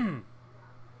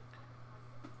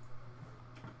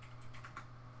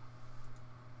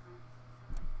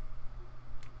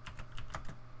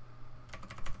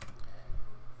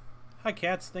 Hi,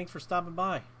 cats. Thanks for stopping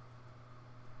by.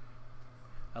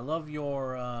 I love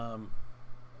your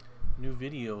new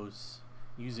videos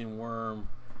using Wurm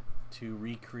to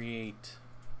recreate...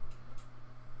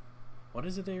 What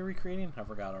is it they're recreating? I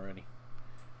forgot already.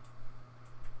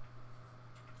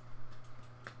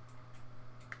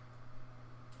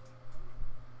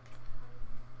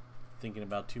 Thinking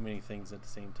about too many things at the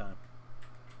same time.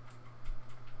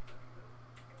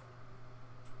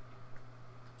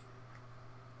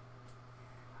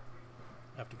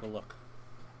 I have to go look.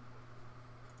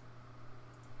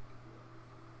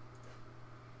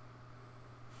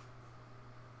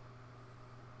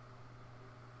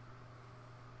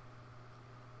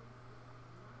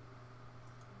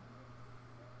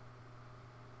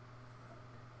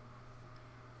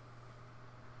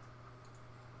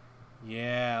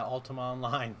 Yeah, Ultima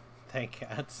Online. Thank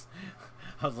cats.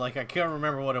 I was like, I can't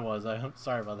remember what it was. I'm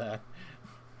sorry about that.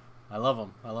 I love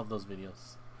them. I love those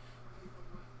videos.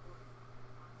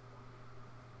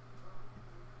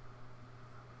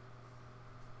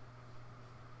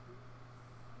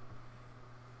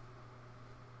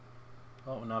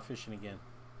 Oh, we're not fishing again.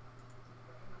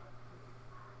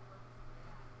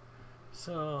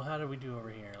 So, how do we do over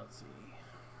here? Let's see.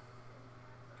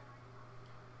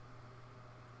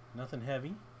 Nothing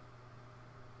heavy.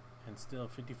 And still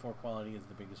 54 quality is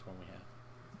the biggest one we have.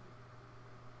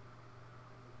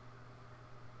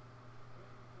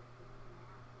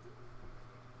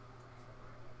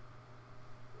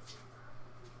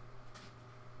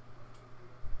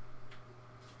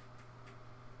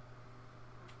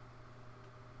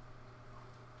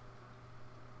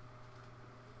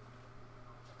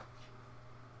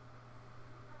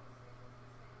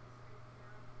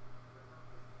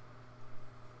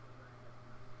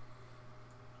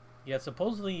 Yeah,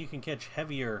 supposedly you can catch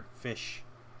heavier fish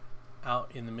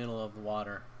out in the middle of the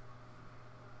water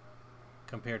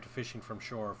compared to fishing from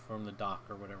shore, from the dock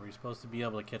or whatever. You're supposed to be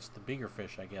able to catch the bigger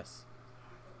fish, I guess.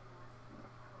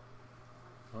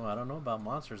 Oh, I don't know about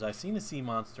monsters. I've seen a sea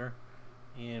monster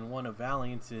in one of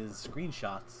Valiant's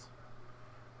screenshots.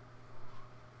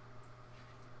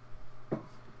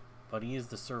 But he is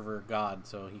the server god,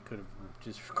 so he could have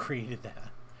just created that.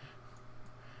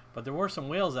 But there were some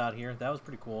whales out here. That was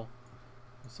pretty cool.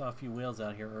 We saw a few whales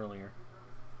out here earlier.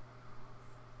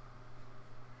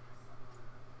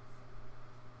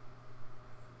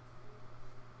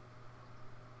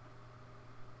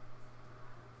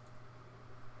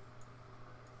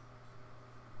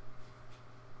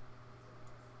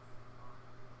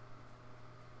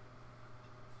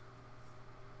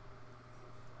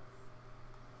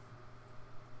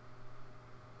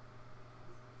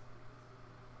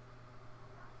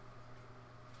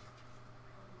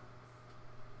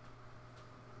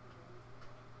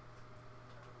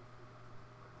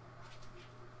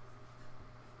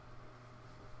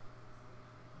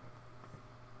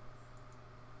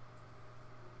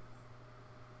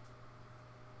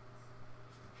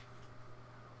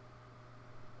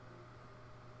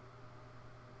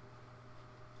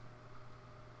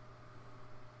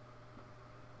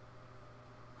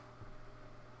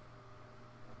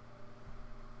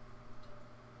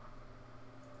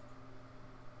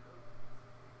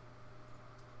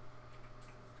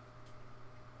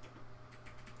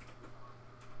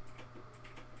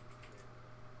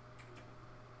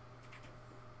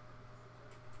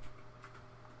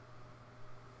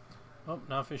 Oh,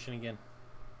 now fishing again.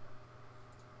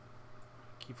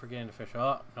 Keep forgetting to fish.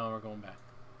 Oh, no, we're going back.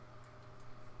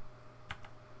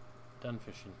 Done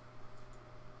fishing.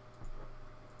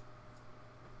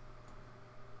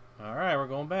 Alright, we're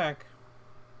going back.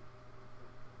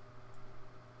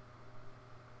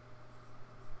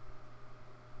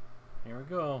 Here we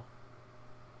go.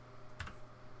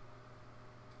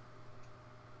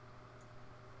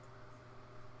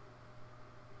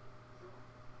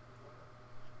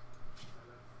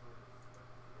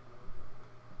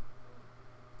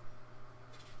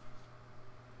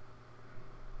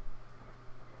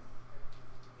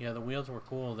 Yeah, the wheels were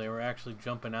cool. They were actually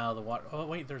jumping out of the water. Oh,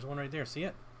 wait, there's one right there. See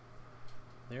it?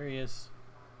 There he is.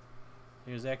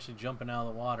 He was actually jumping out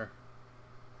of the water.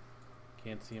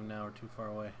 Can't see him now. We're too far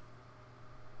away.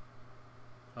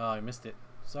 Oh, I missed it.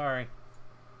 Sorry.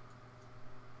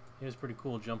 He was pretty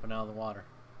cool jumping out of the water.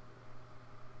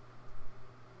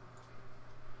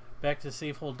 Back to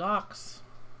Safehold Docks.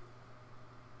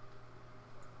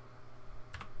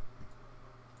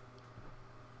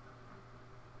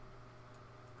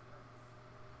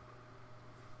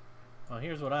 Well,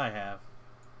 here's what I have.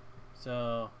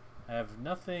 So, I have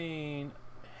nothing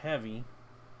heavy.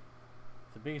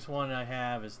 The biggest one I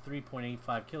have is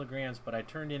 3.85 kilograms, but I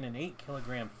turned in an 8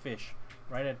 kilogram fish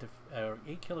right at the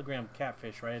 8 kilogram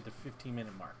catfish right at the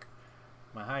 15-minute mark.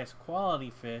 My highest quality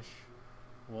fish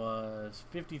was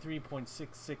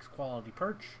 53.66 quality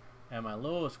perch, and my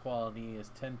lowest quality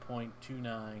is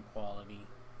 10.29 quality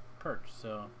perch.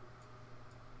 So,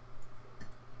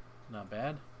 not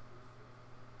bad.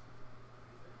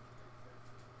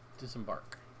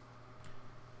 Disembark.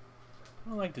 I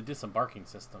don't like the disembarking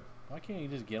system. Why can't you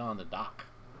just get on the dock?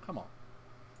 Come on.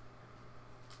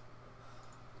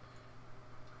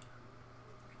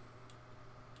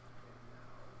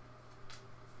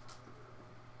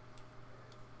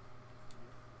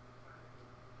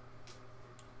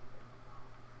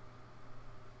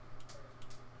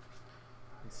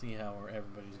 Let's see how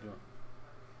everybody's doing.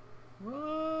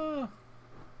 Whoa!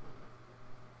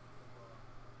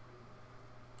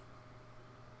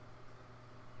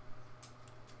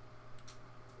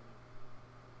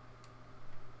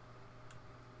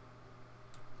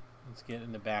 Let's get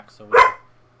in the back so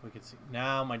we can see.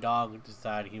 Now my dog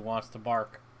decided he wants to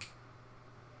bark.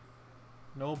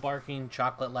 No barking,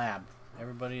 chocolate lab.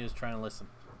 Everybody is trying to listen.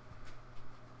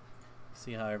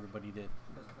 See how everybody did.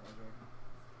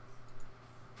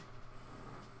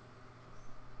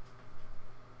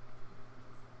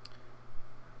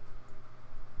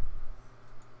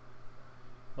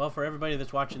 Well, for everybody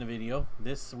that's watching the video,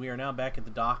 we are now back at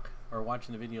the dock, or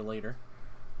watching the video later.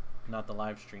 Not the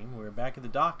live stream. We're back at the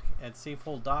dock at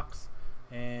Safehold Docks,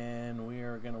 and we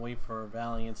are going to wait for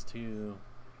Valiance to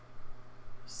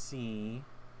see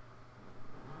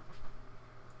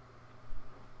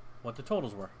what the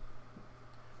totals were.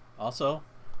 Also,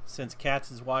 since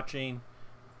Katz is watching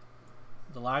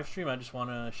the live stream, I just want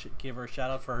to give her a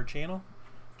shout out for her channel.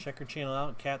 Check her channel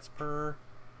out, Katz Purr,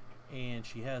 and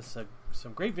she has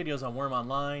some great videos on Wurm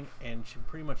Online, and she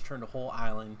pretty much turned a whole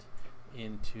island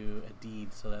into a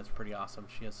deed, so that's pretty awesome.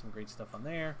 She has some great stuff on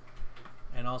there.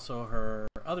 And also her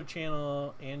other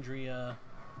channel, Andrea,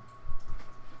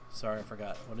 sorry I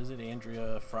forgot, what is it,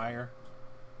 Andrea Fryer?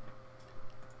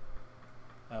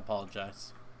 I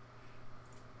apologize,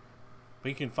 but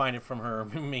you can find it from her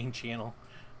main channel.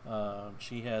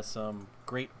 She has some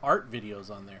great art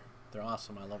videos on there. They're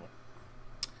awesome. I love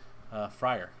them.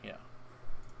 Fryer, yeah,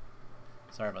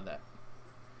 sorry about that.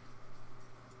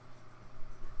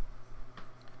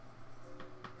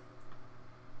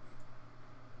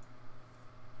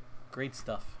 Great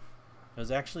stuff. It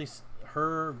was actually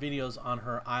her videos on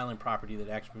her island property that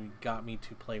actually got me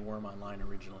to play Wurm Online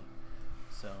originally.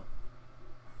 So,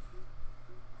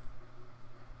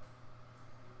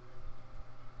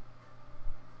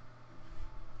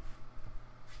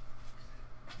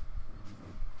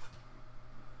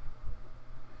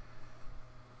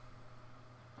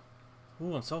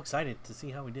 ooh, I'm so excited to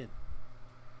see how we did.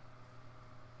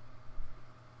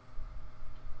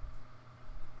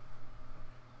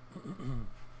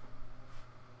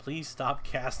 Please stop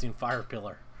casting Fire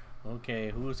Pillar.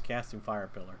 Okay, who is casting Fire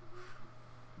Pillar?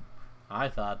 I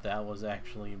thought that was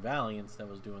actually Valiance that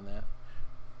was doing that.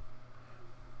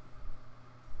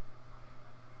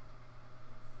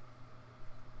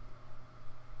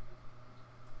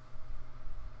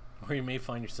 Or you may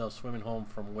find yourself swimming home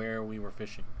from where we were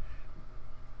fishing.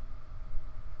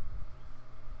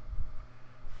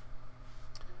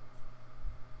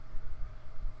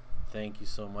 Thank you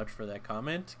so much for that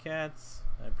comment, Cats.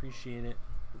 I appreciate it.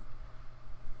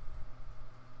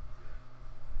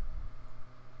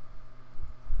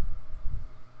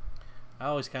 I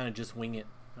always kind of just wing it.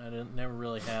 I never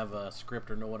really have a script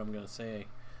or know what I'm going to say.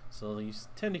 So you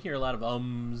tend to hear a lot of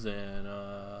ums and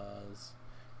uhs.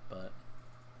 But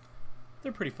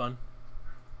they're pretty fun.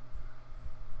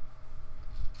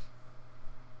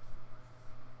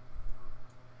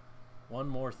 One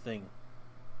more thing.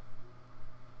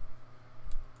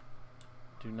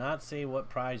 Do not say what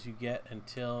prize you get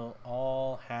until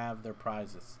all have their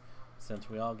prizes, since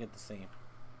we all get the same.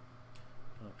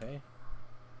 Okay.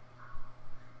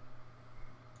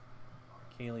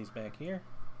 Kaylee's back here.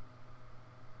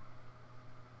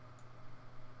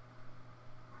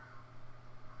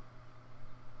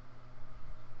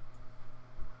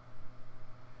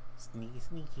 Sneaky,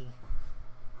 sneaky.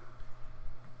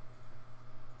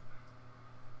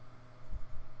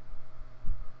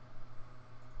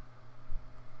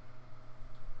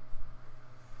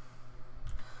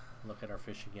 Look at our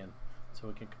fish again, so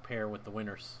we can compare with the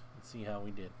winners and see how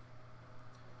we did.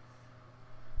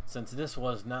 Since this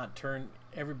was not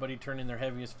everybody turned in their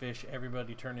heaviest fish,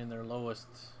 everybody turned in their lowest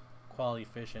quality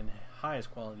fish and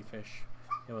highest quality fish.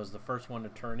 It was the first one to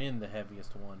turn in the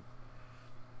heaviest one.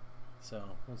 So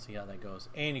we'll see how that goes.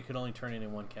 And you could only turn it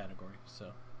in one category.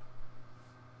 So.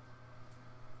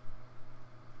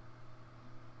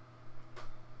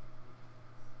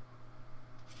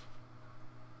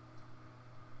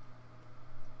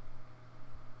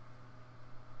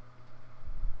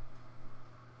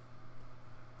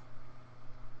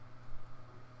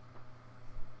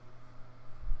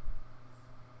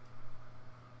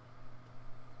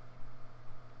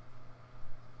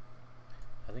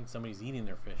 I think somebody's eating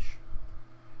their fish.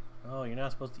 Oh, you're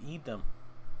not supposed to eat them.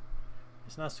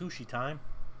 It's not sushi time.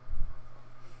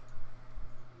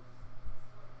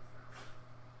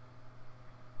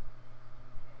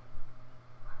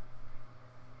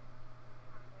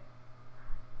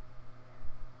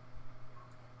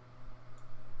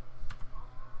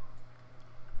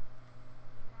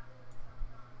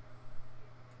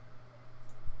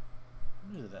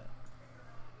 What is that?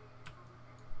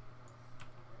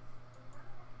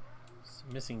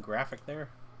 Missing graphic there.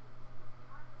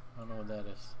 I don't know what that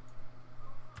is.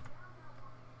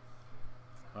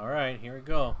 Alright, here we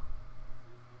go.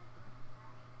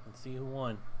 Let's see who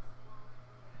won.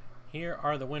 Here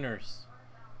are the winners,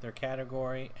 their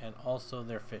category, and also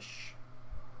their fish.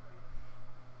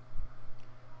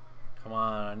 Come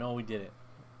on, I know we did it.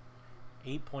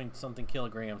 8 point something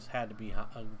kilograms had to be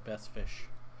a best fish.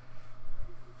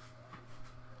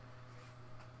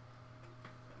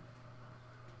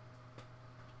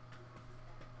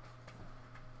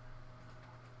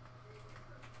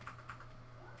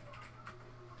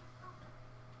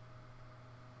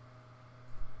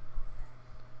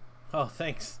 Oh,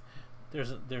 thanks.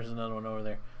 There's another one over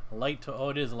there. A light to. Oh,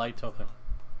 it is a light token.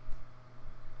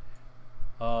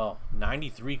 Oh,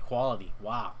 93 quality.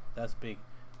 Wow, that's big.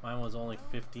 Mine was only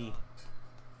 50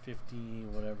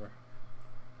 whatever.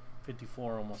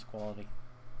 54 almost quality.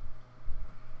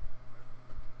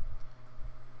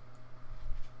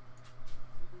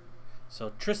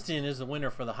 So Tristan is the winner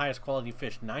for the highest quality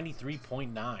fish,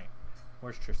 93.9.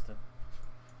 Where's Tristan?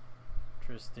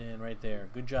 Tristan right there.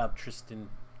 Good job, Tristan.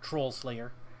 Troll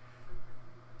Slayer.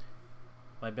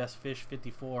 My best fish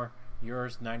 54,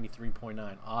 yours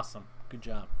 93.9. Awesome. Good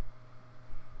job.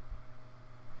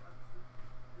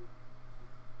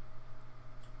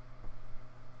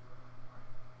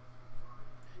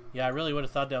 Yeah, I really would have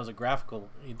thought that was a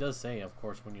graphical. It does say, of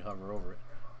course, when you hover over it,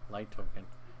 light token.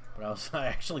 But I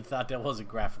actually thought that was a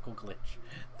graphical glitch.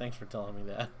 Thanks for telling me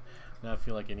that. Now I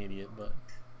feel like an idiot, but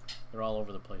they're all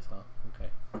over the place, huh? Okay.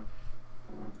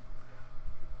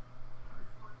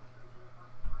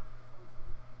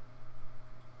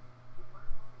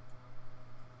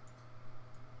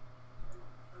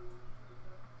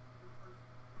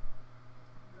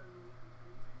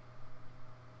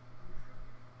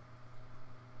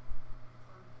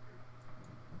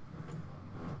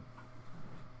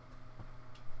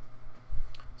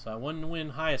 So I wouldn't win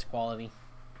highest quality.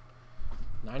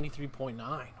 93.9.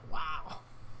 Wow.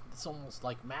 It's almost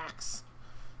like max.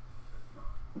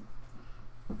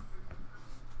 God,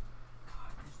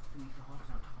 there's 3 dogs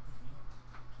on top of me.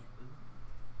 I can't move.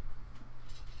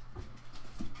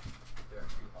 They're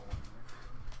actually all in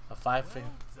there. A 5 Well fin.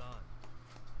 done.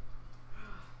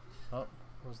 Oh,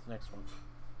 what was the next one?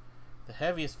 The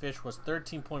heaviest fish was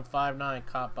 13.59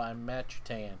 caught by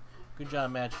Machutan. Good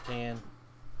job, Machutan.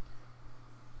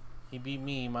 He beat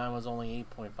me. Mine was only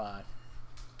 8.5.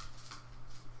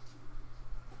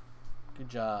 Good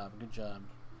job. Good job.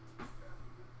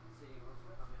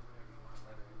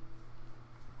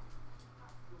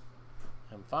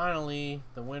 And finally,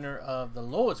 the winner of the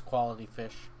lowest quality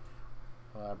fish.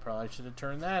 Well, I probably should have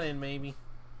turned that in, maybe.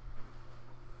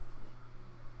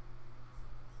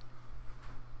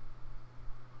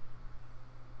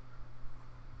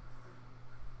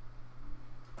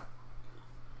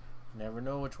 Never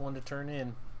know which one to turn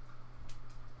in.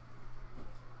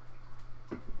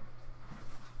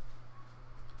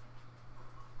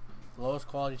 Lowest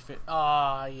quality fish.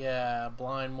 Ah, yeah,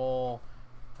 blind mole.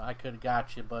 I could have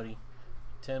got you, buddy.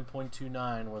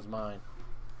 10.29 was mine.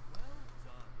 Well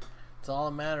done. It's all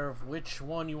a matter of which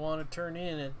one you want to turn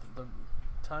in at the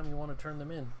time you want to turn them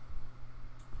in.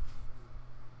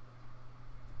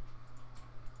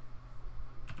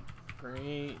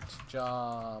 Great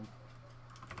job.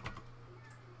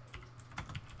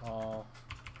 all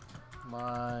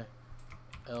my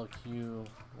LQ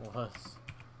was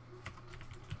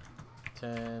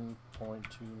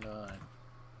 10.29.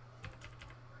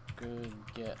 Good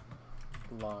get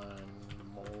blind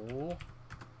mole.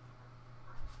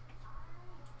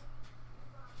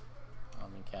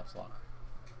 I'm in caps lock.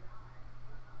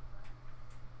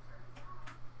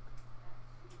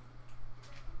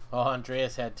 Oh,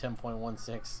 Andreas had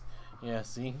 10.16. Yeah,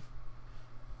 see?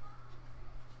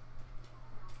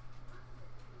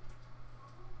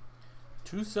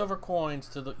 Two silver coins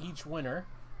to each winner,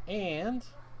 and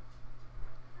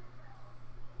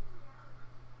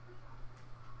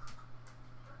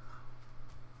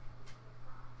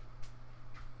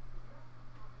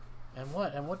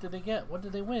what? And what did they get? What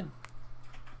did they win?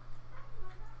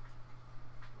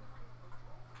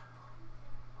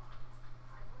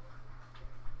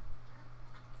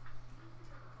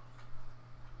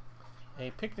 A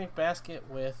picnic basket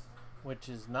which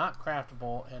is not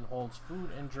craftable and holds food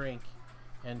and drink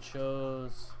and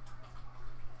shows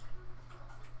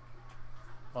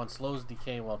on slows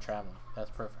decay while traveling.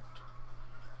 That's perfect.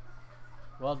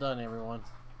 Well done, everyone.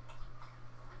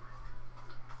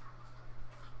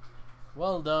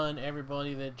 Well done,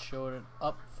 everybody that showed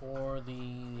up for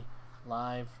the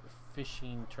live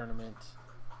fishing tournament,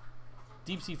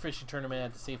 deep sea fishing tournament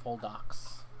at the Safe Hole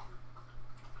Docks.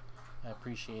 I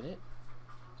appreciate it.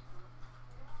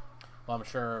 Well, I'm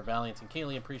sure Valiant and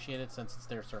Kaylee appreciate it since it's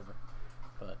their server,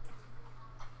 but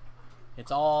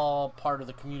it's all part of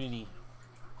the community.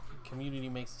 Community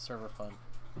makes the server fun.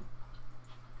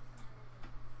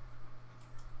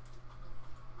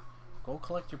 Go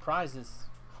collect your prizes.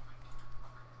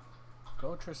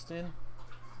 Go, Tristan.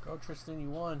 Go, Tristan, you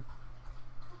won.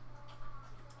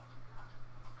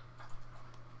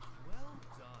 Well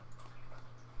done.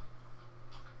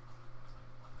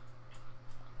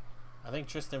 I think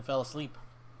Tristan fell asleep.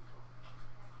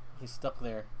 He's stuck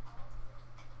there.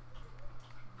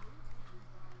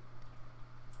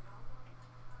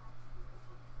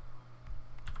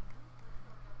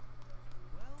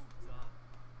 Well done.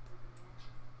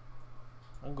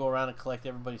 I'm gonna go around and collect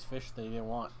everybody's fish that they didn't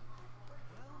want.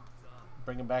 Well done.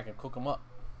 Bring them back and cook them up.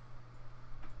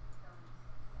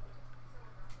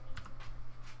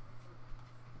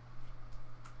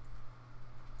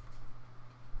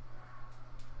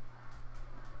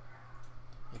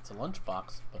 It's a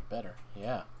lunchbox, but better.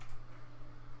 Yeah.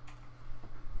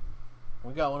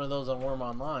 We got one of those on Wurm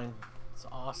Online. It's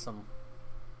awesome.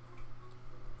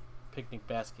 Picnic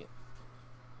basket.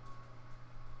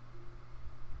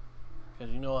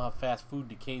 Because you know how fast food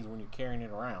decays when you're carrying it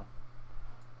around.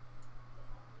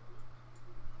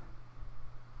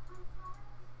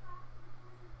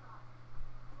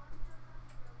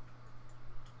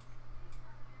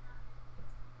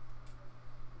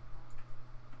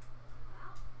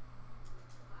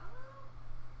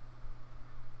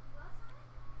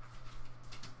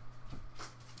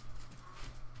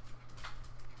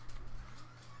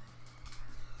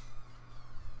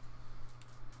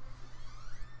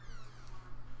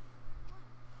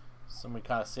 Somebody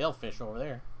caught a sailfish over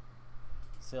there.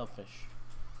 Sailfish.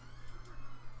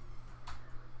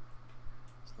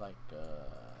 It's like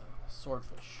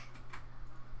swordfish.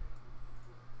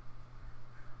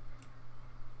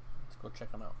 Let's go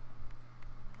check them out.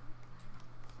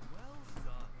 Well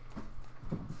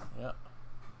done. Yep.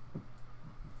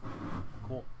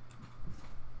 Cool.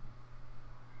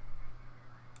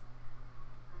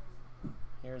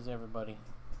 Here's everybody.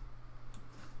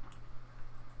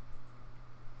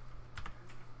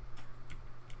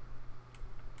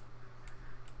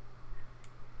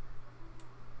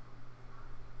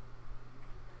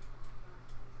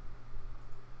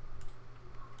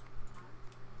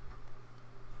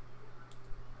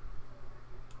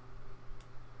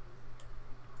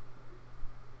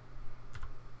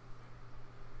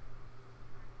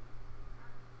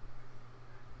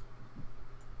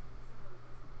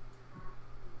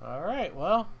 Alright,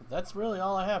 well, that's really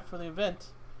all I have for the event.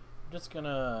 I'm just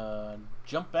gonna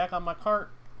jump back on my cart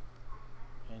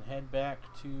and head back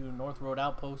to North Road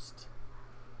Outpost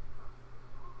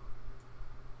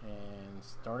and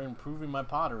start improving my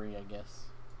pottery, I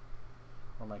guess,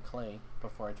 or my clay,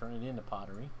 before I turn it into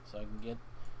pottery, so I can get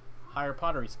higher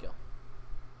pottery skill.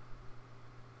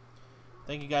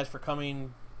 Thank you guys for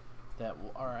coming that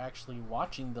are actually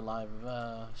watching the live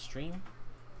stream.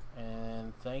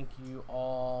 And thank you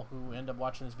all who end up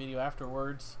watching this video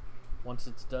afterwards, once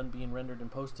it's done being rendered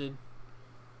and posted.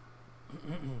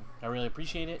 I really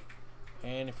appreciate it.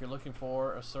 And if you're looking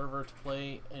for a server to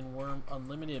play in Wurm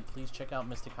Unlimited, please check out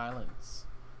Mystic Highlands.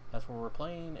 That's where we're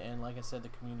playing, and like I said, the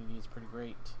community is pretty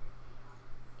great.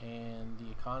 and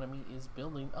the economy is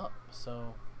building up.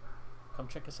 So come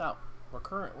check us out. We're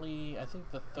currently, I think,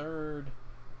 we're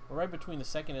right between the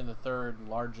second and the third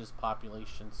largest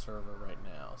population server right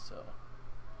now. So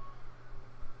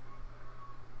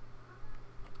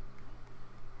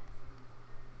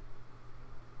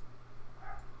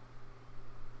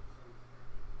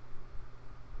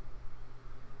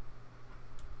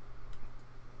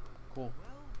cool.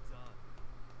 Well done.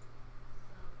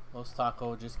 Los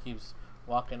Taco just keeps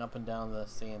walking up and down the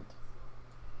sand.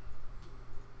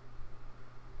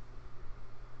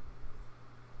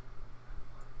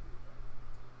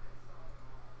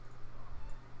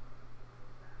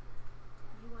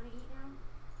 You want to eat now?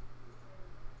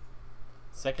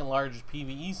 Second largest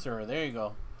PvE server. There you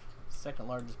go. Second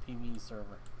largest PvE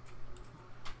server.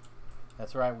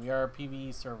 That's right. We are a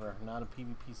PvE server, not a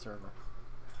PvP server.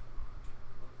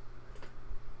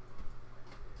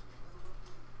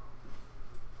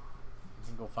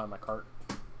 Let me go find my cart.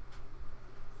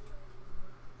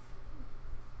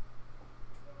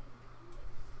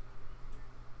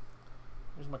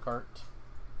 Here's my cart.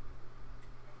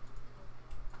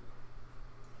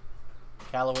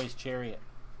 Callaway's Chariot.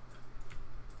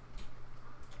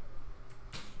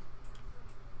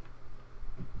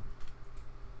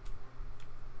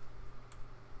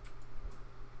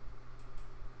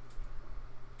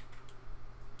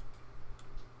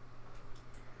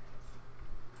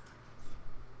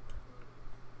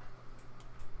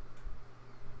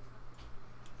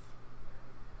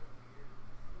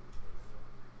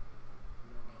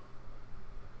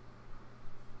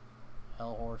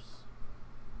 Hell horse.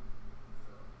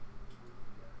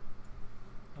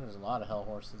 There's a lot of hell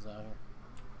horses out here.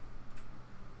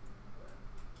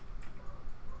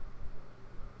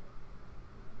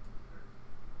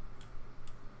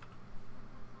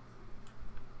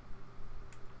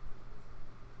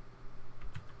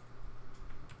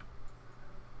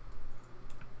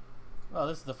 Well,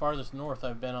 this is the farthest north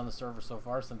I've been on the server so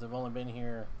far, since I've only been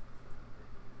here,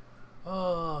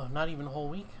 oh, not even a whole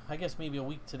week. I guess maybe a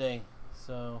week today.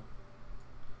 So,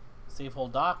 Safe Hole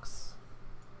Docks.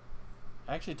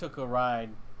 I actually took a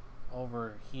ride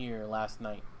over here last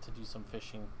night to do some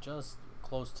fishing, just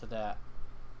close to that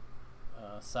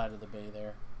side of the bay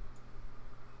there.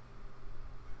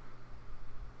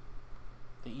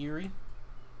 The Erie.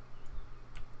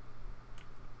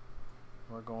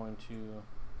 We're going to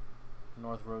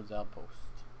North Roads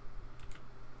Outpost.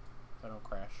 If I don't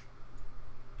crash.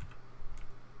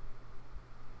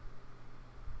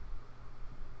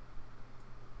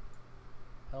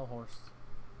 Hell horse.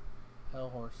 Hell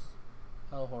horse.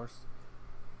 Hell horse.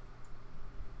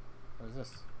 What is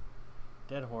this?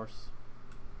 Dead horse.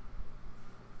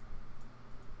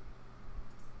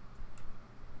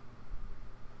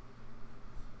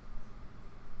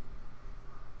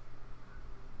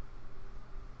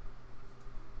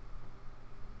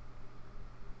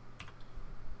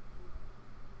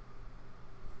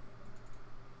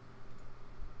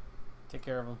 Take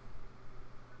care of him.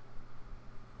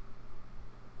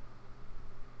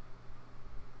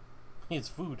 It's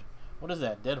food. What is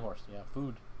that? Dead horse. Yeah,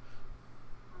 food.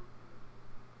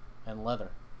 And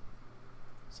leather.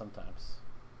 Sometimes.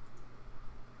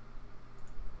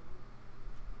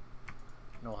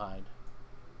 No hide.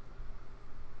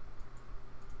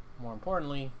 More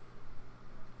importantly,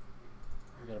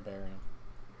 we gotta bury him.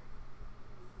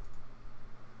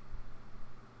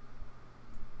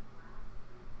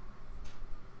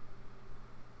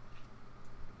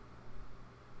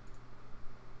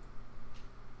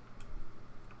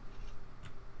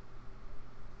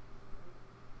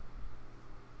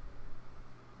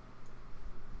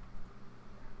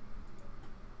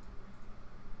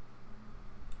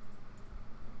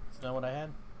 Is that what I had?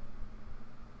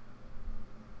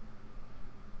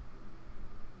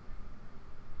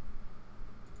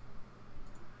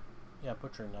 Yeah,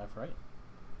 butchering knife, right?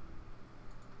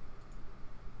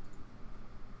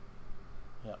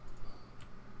 Yep.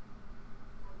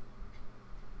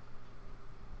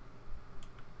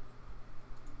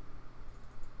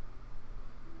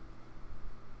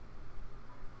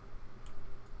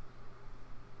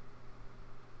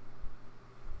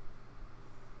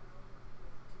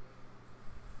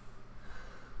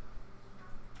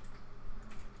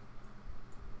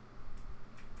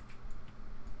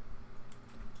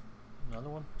 Another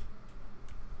one?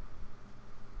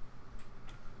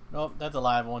 Nope, that's a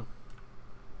live one.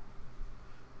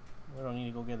 We don't need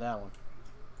to go get that one.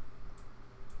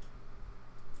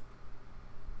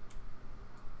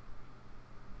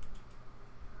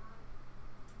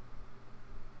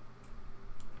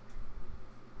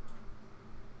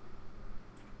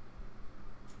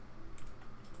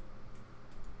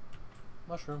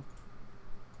 Mushroom.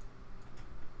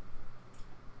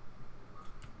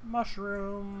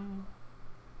 Mushroom.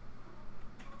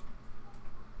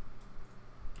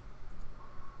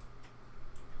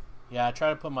 Yeah, I try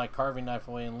to put my carving knife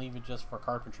away and leave it just for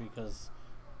carpentry because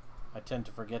I tend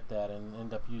to forget that and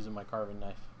end up using my carving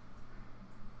knife.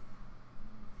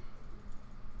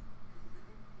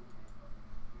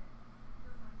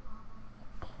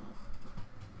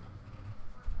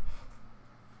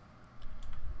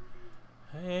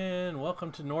 And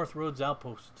welcome to North Roads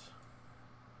Outpost.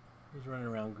 Who's running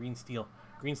around? Green Steel.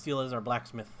 Green Steel is our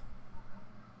blacksmith.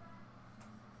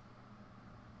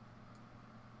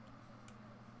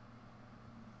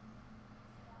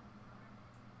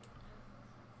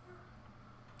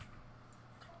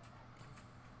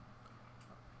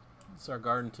 It's our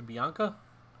garden to Bianca.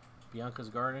 Bianca's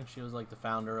garden. She was like the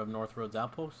founder of North Roads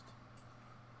Outpost.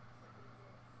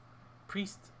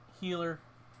 Priest, healer,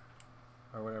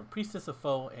 or whatever. Priestess of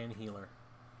foe and healer.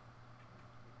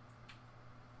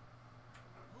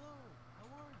 Hello, how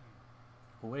are you?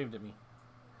 Who waved at me?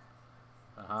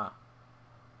 Aha.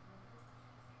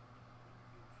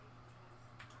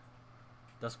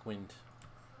 Duskwind.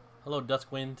 Hello,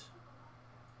 Duskwind.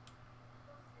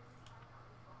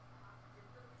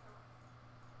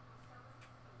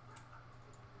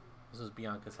 This is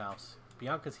Bianca's house.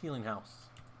 Bianca's healing house.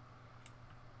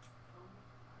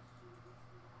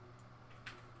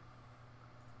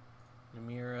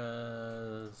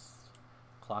 Namira's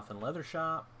cloth and leather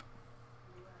shop.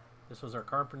 This was our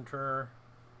carpenter,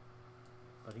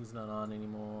 but he's not on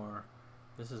anymore.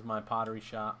 This is my pottery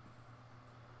shop.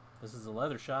 This is a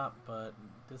leather shop, but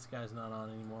this guy's not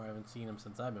on anymore. I haven't seen him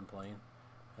since I've been playing.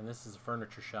 And this is a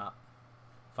furniture shop.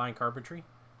 Fine carpentry,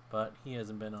 but he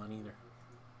hasn't been on either.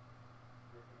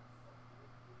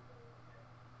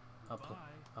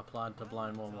 Applaud to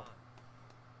Blind Mobile.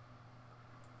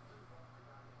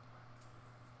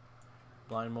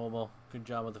 Blind Mobile, good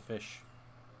job with the fish.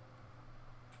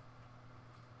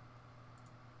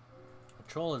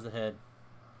 A troll is ahead.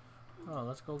 Oh,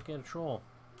 let's go get a troll.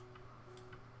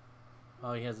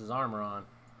 Oh, he has his armor on.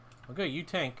 Okay, you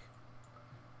tank.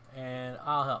 And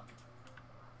I'll help.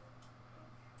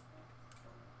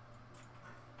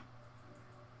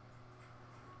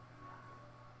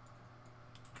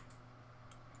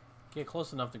 Get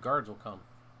close enough, the guards will come.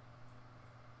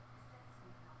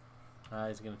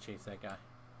 He's gonna chase that guy.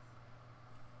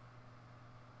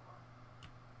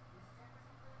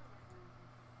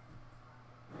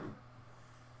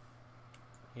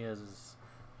 He has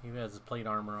his plate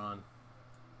armor on.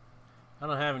 I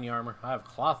don't have any armor. I have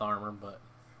cloth armor, but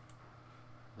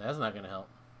that's not gonna help.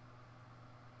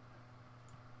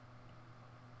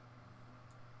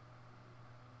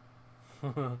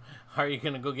 Are you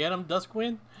gonna go get him,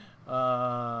 Duskwind?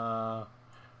 Hello?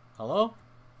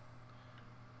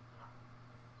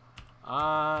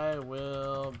 I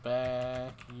will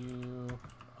back you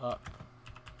up,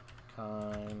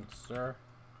 kind sir.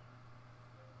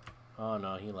 Oh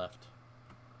no, he left.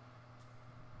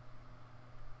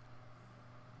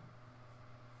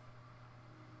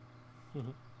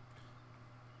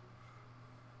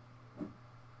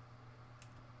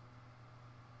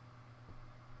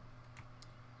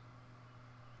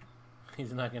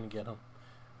 He's not gonna get him.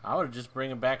 I would just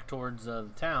bring him back towards the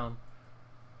town.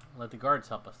 Let the guards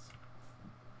help us.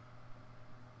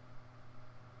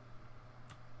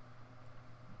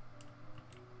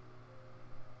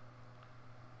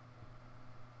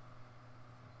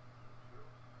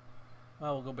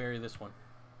 Oh, we'll go bury this one.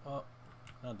 Oh,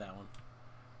 not that one.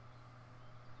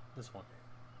 This one.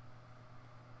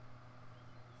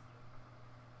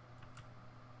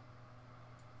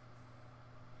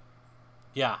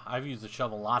 Yeah, I've used the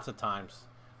shovel lots of times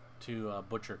to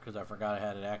butcher because I forgot I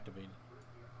had it activated.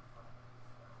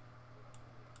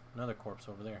 Another corpse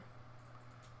over there.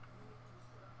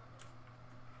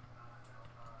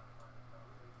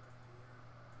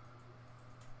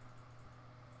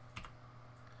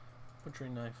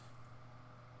 Butchering knife.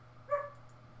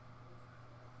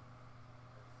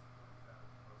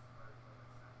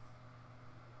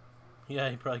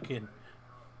 Yeah, he probably could.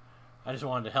 I just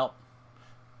wanted to help.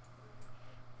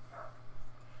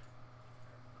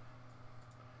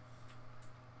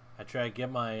 I try to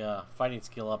get my fighting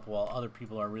skill up while other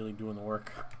people are really doing the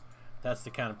work. That's the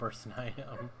kind of person I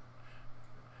am.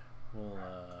 We'll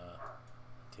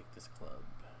take this club.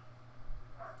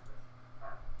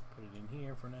 Put it in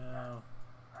here for now.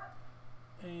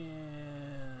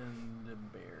 And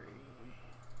bury.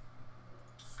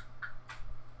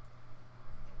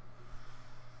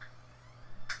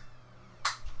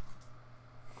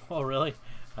 Oh, really?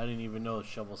 I didn't even know the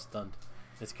shovel stunned.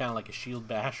 It's kind of like a shield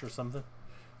bash or something.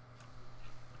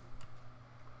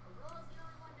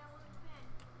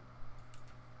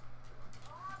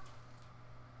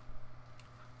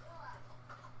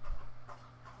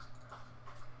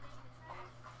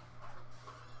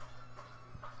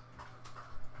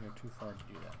 I'll let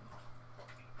you do that.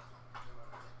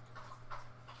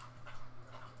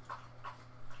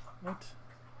 What?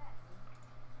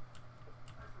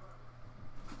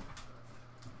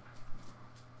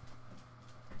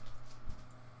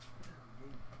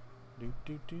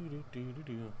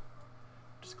 Do.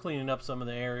 Just cleaning up some of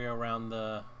the area around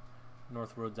the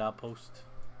North Roads outpost.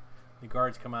 The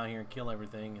guards come out here and kill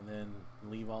everything and then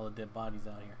leave all the dead bodies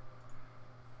out here.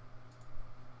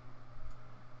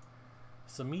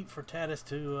 Some meat for Tatis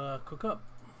to cook up.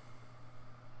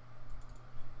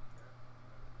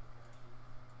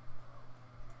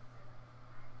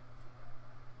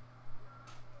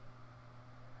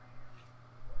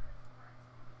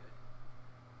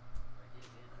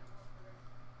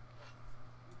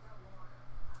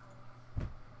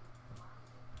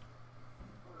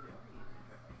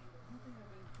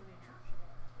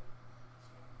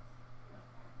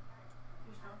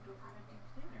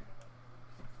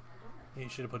 You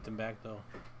should have put them back though.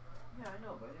 Yeah, I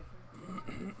know, but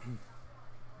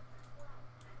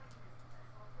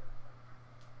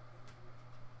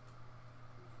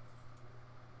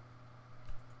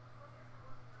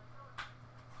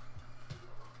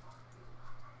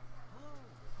Hello,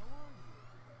 how are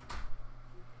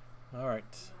you? All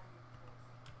right.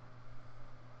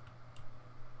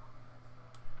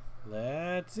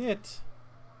 That's it.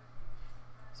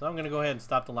 So I'm going to go ahead and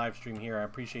stop the live stream here. I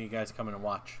appreciate you guys coming and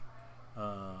watch.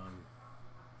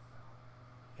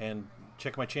 And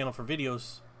check my channel for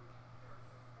videos.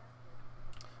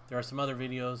 There are some other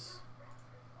videos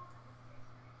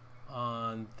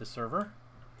on the server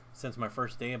since my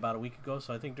first day about a week ago.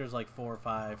 So I think there's like 4 or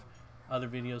 5 other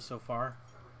videos so far.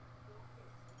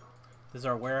 This is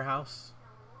our warehouse.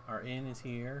 Our inn is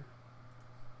here.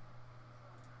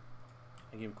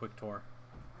 I give a quick tour.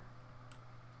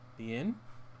 The inn.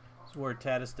 This is where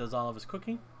Tatis does all of his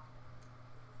cooking.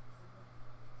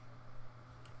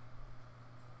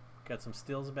 Got some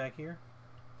stills back here.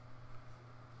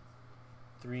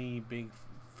 3 big,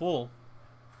 full,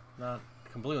 not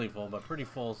completely full, but pretty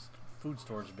full food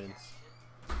storage bins.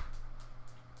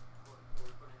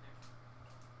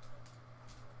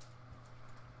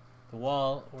 The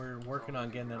wall, we're working on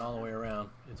getting it all the way around.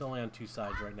 It's only on 2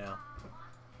 sides right now.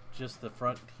 Just the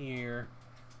front here.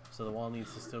 So the wall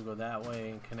needs to still go that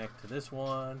way and connect to this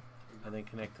one, and then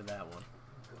connect to that one.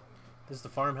 This is the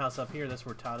farmhouse up here. That's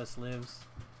where Tatis lives.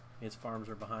 His farms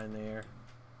are behind there.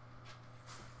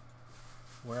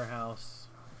 Warehouse.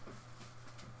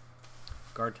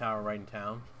 Guard tower right in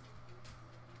town.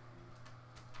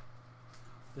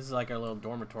 This is like our little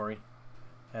dormitory.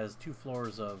 Has 2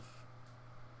 floors of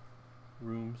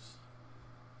rooms.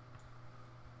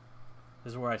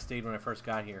 This is where I stayed when I first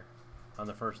got here on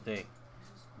the first day.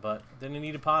 But didn't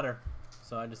need a potter,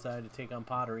 so I decided to take on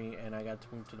pottery, and I got to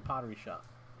move to the pottery shop.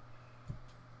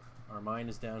 Our mine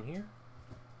is down here.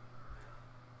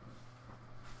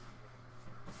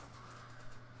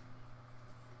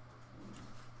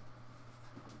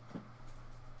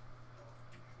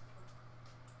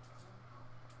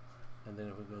 And then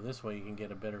if we go this way, you can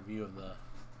get a better view of the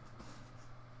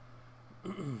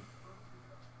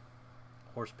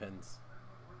horse pens.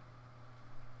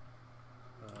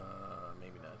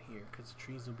 Maybe not here, because the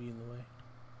trees will be in the way.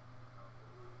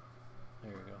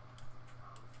 There we go.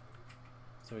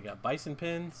 So we got bison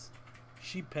pens,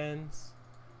 sheep pens.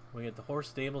 We got the horse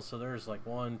stable, so there's like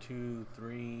 1, 2,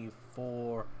 3,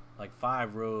 4, like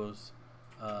 5 rows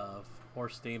of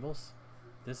horse stables.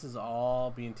 This is all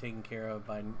being taken care of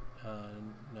by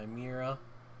Nymira.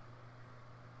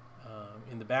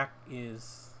 In the back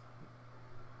is,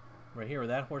 right here where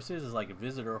that horse is like a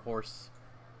visitor horse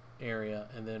area,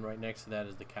 and then right next to that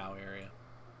is the cow area.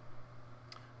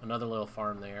 Another little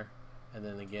farm there, and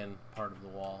then again part of the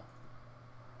wall.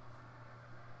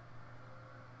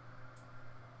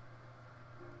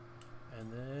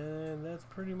 And then that's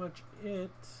pretty much it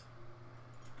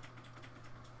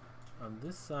on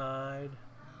this side.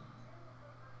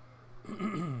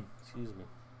 Excuse me.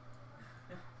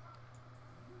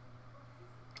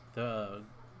 The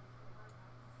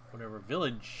whatever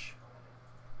village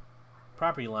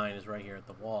property line is right here at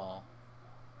the wall.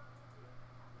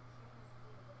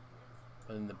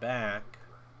 But in the back,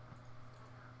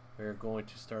 we're going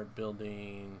to start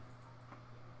building.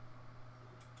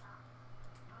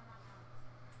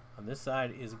 On this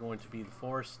side is going to be the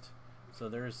forest. So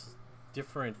there's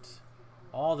different,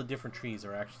 all the different trees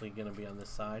are actually going to be on this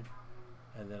side.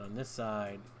 And then on this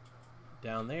side,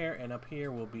 down there and up here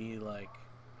will be like,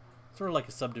 sort of like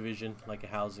a subdivision, like a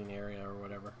housing area or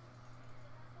whatever.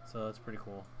 So that's pretty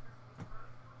cool.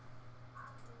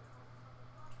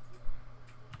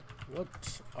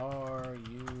 What are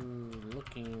you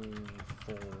looking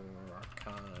for,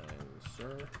 kind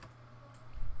sir?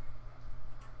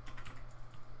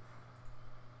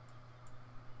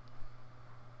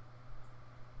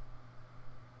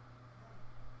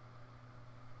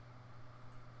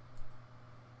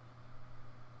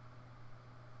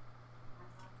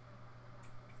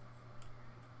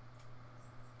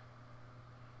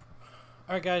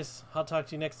 Alright guys, I'll talk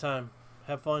to you next time.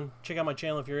 Have fun. Check out my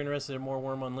channel if you're interested in more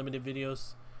Wurm Unlimited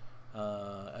videos.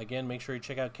 Again, make sure you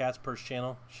check out Kat's Purse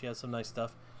channel. She has some nice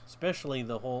stuff. Especially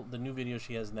the new video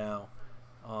she has now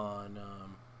on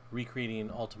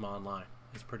recreating Ultima Online.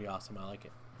 It's pretty awesome. I like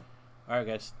it. Alright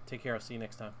guys, take care. I'll see you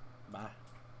next time. Bye.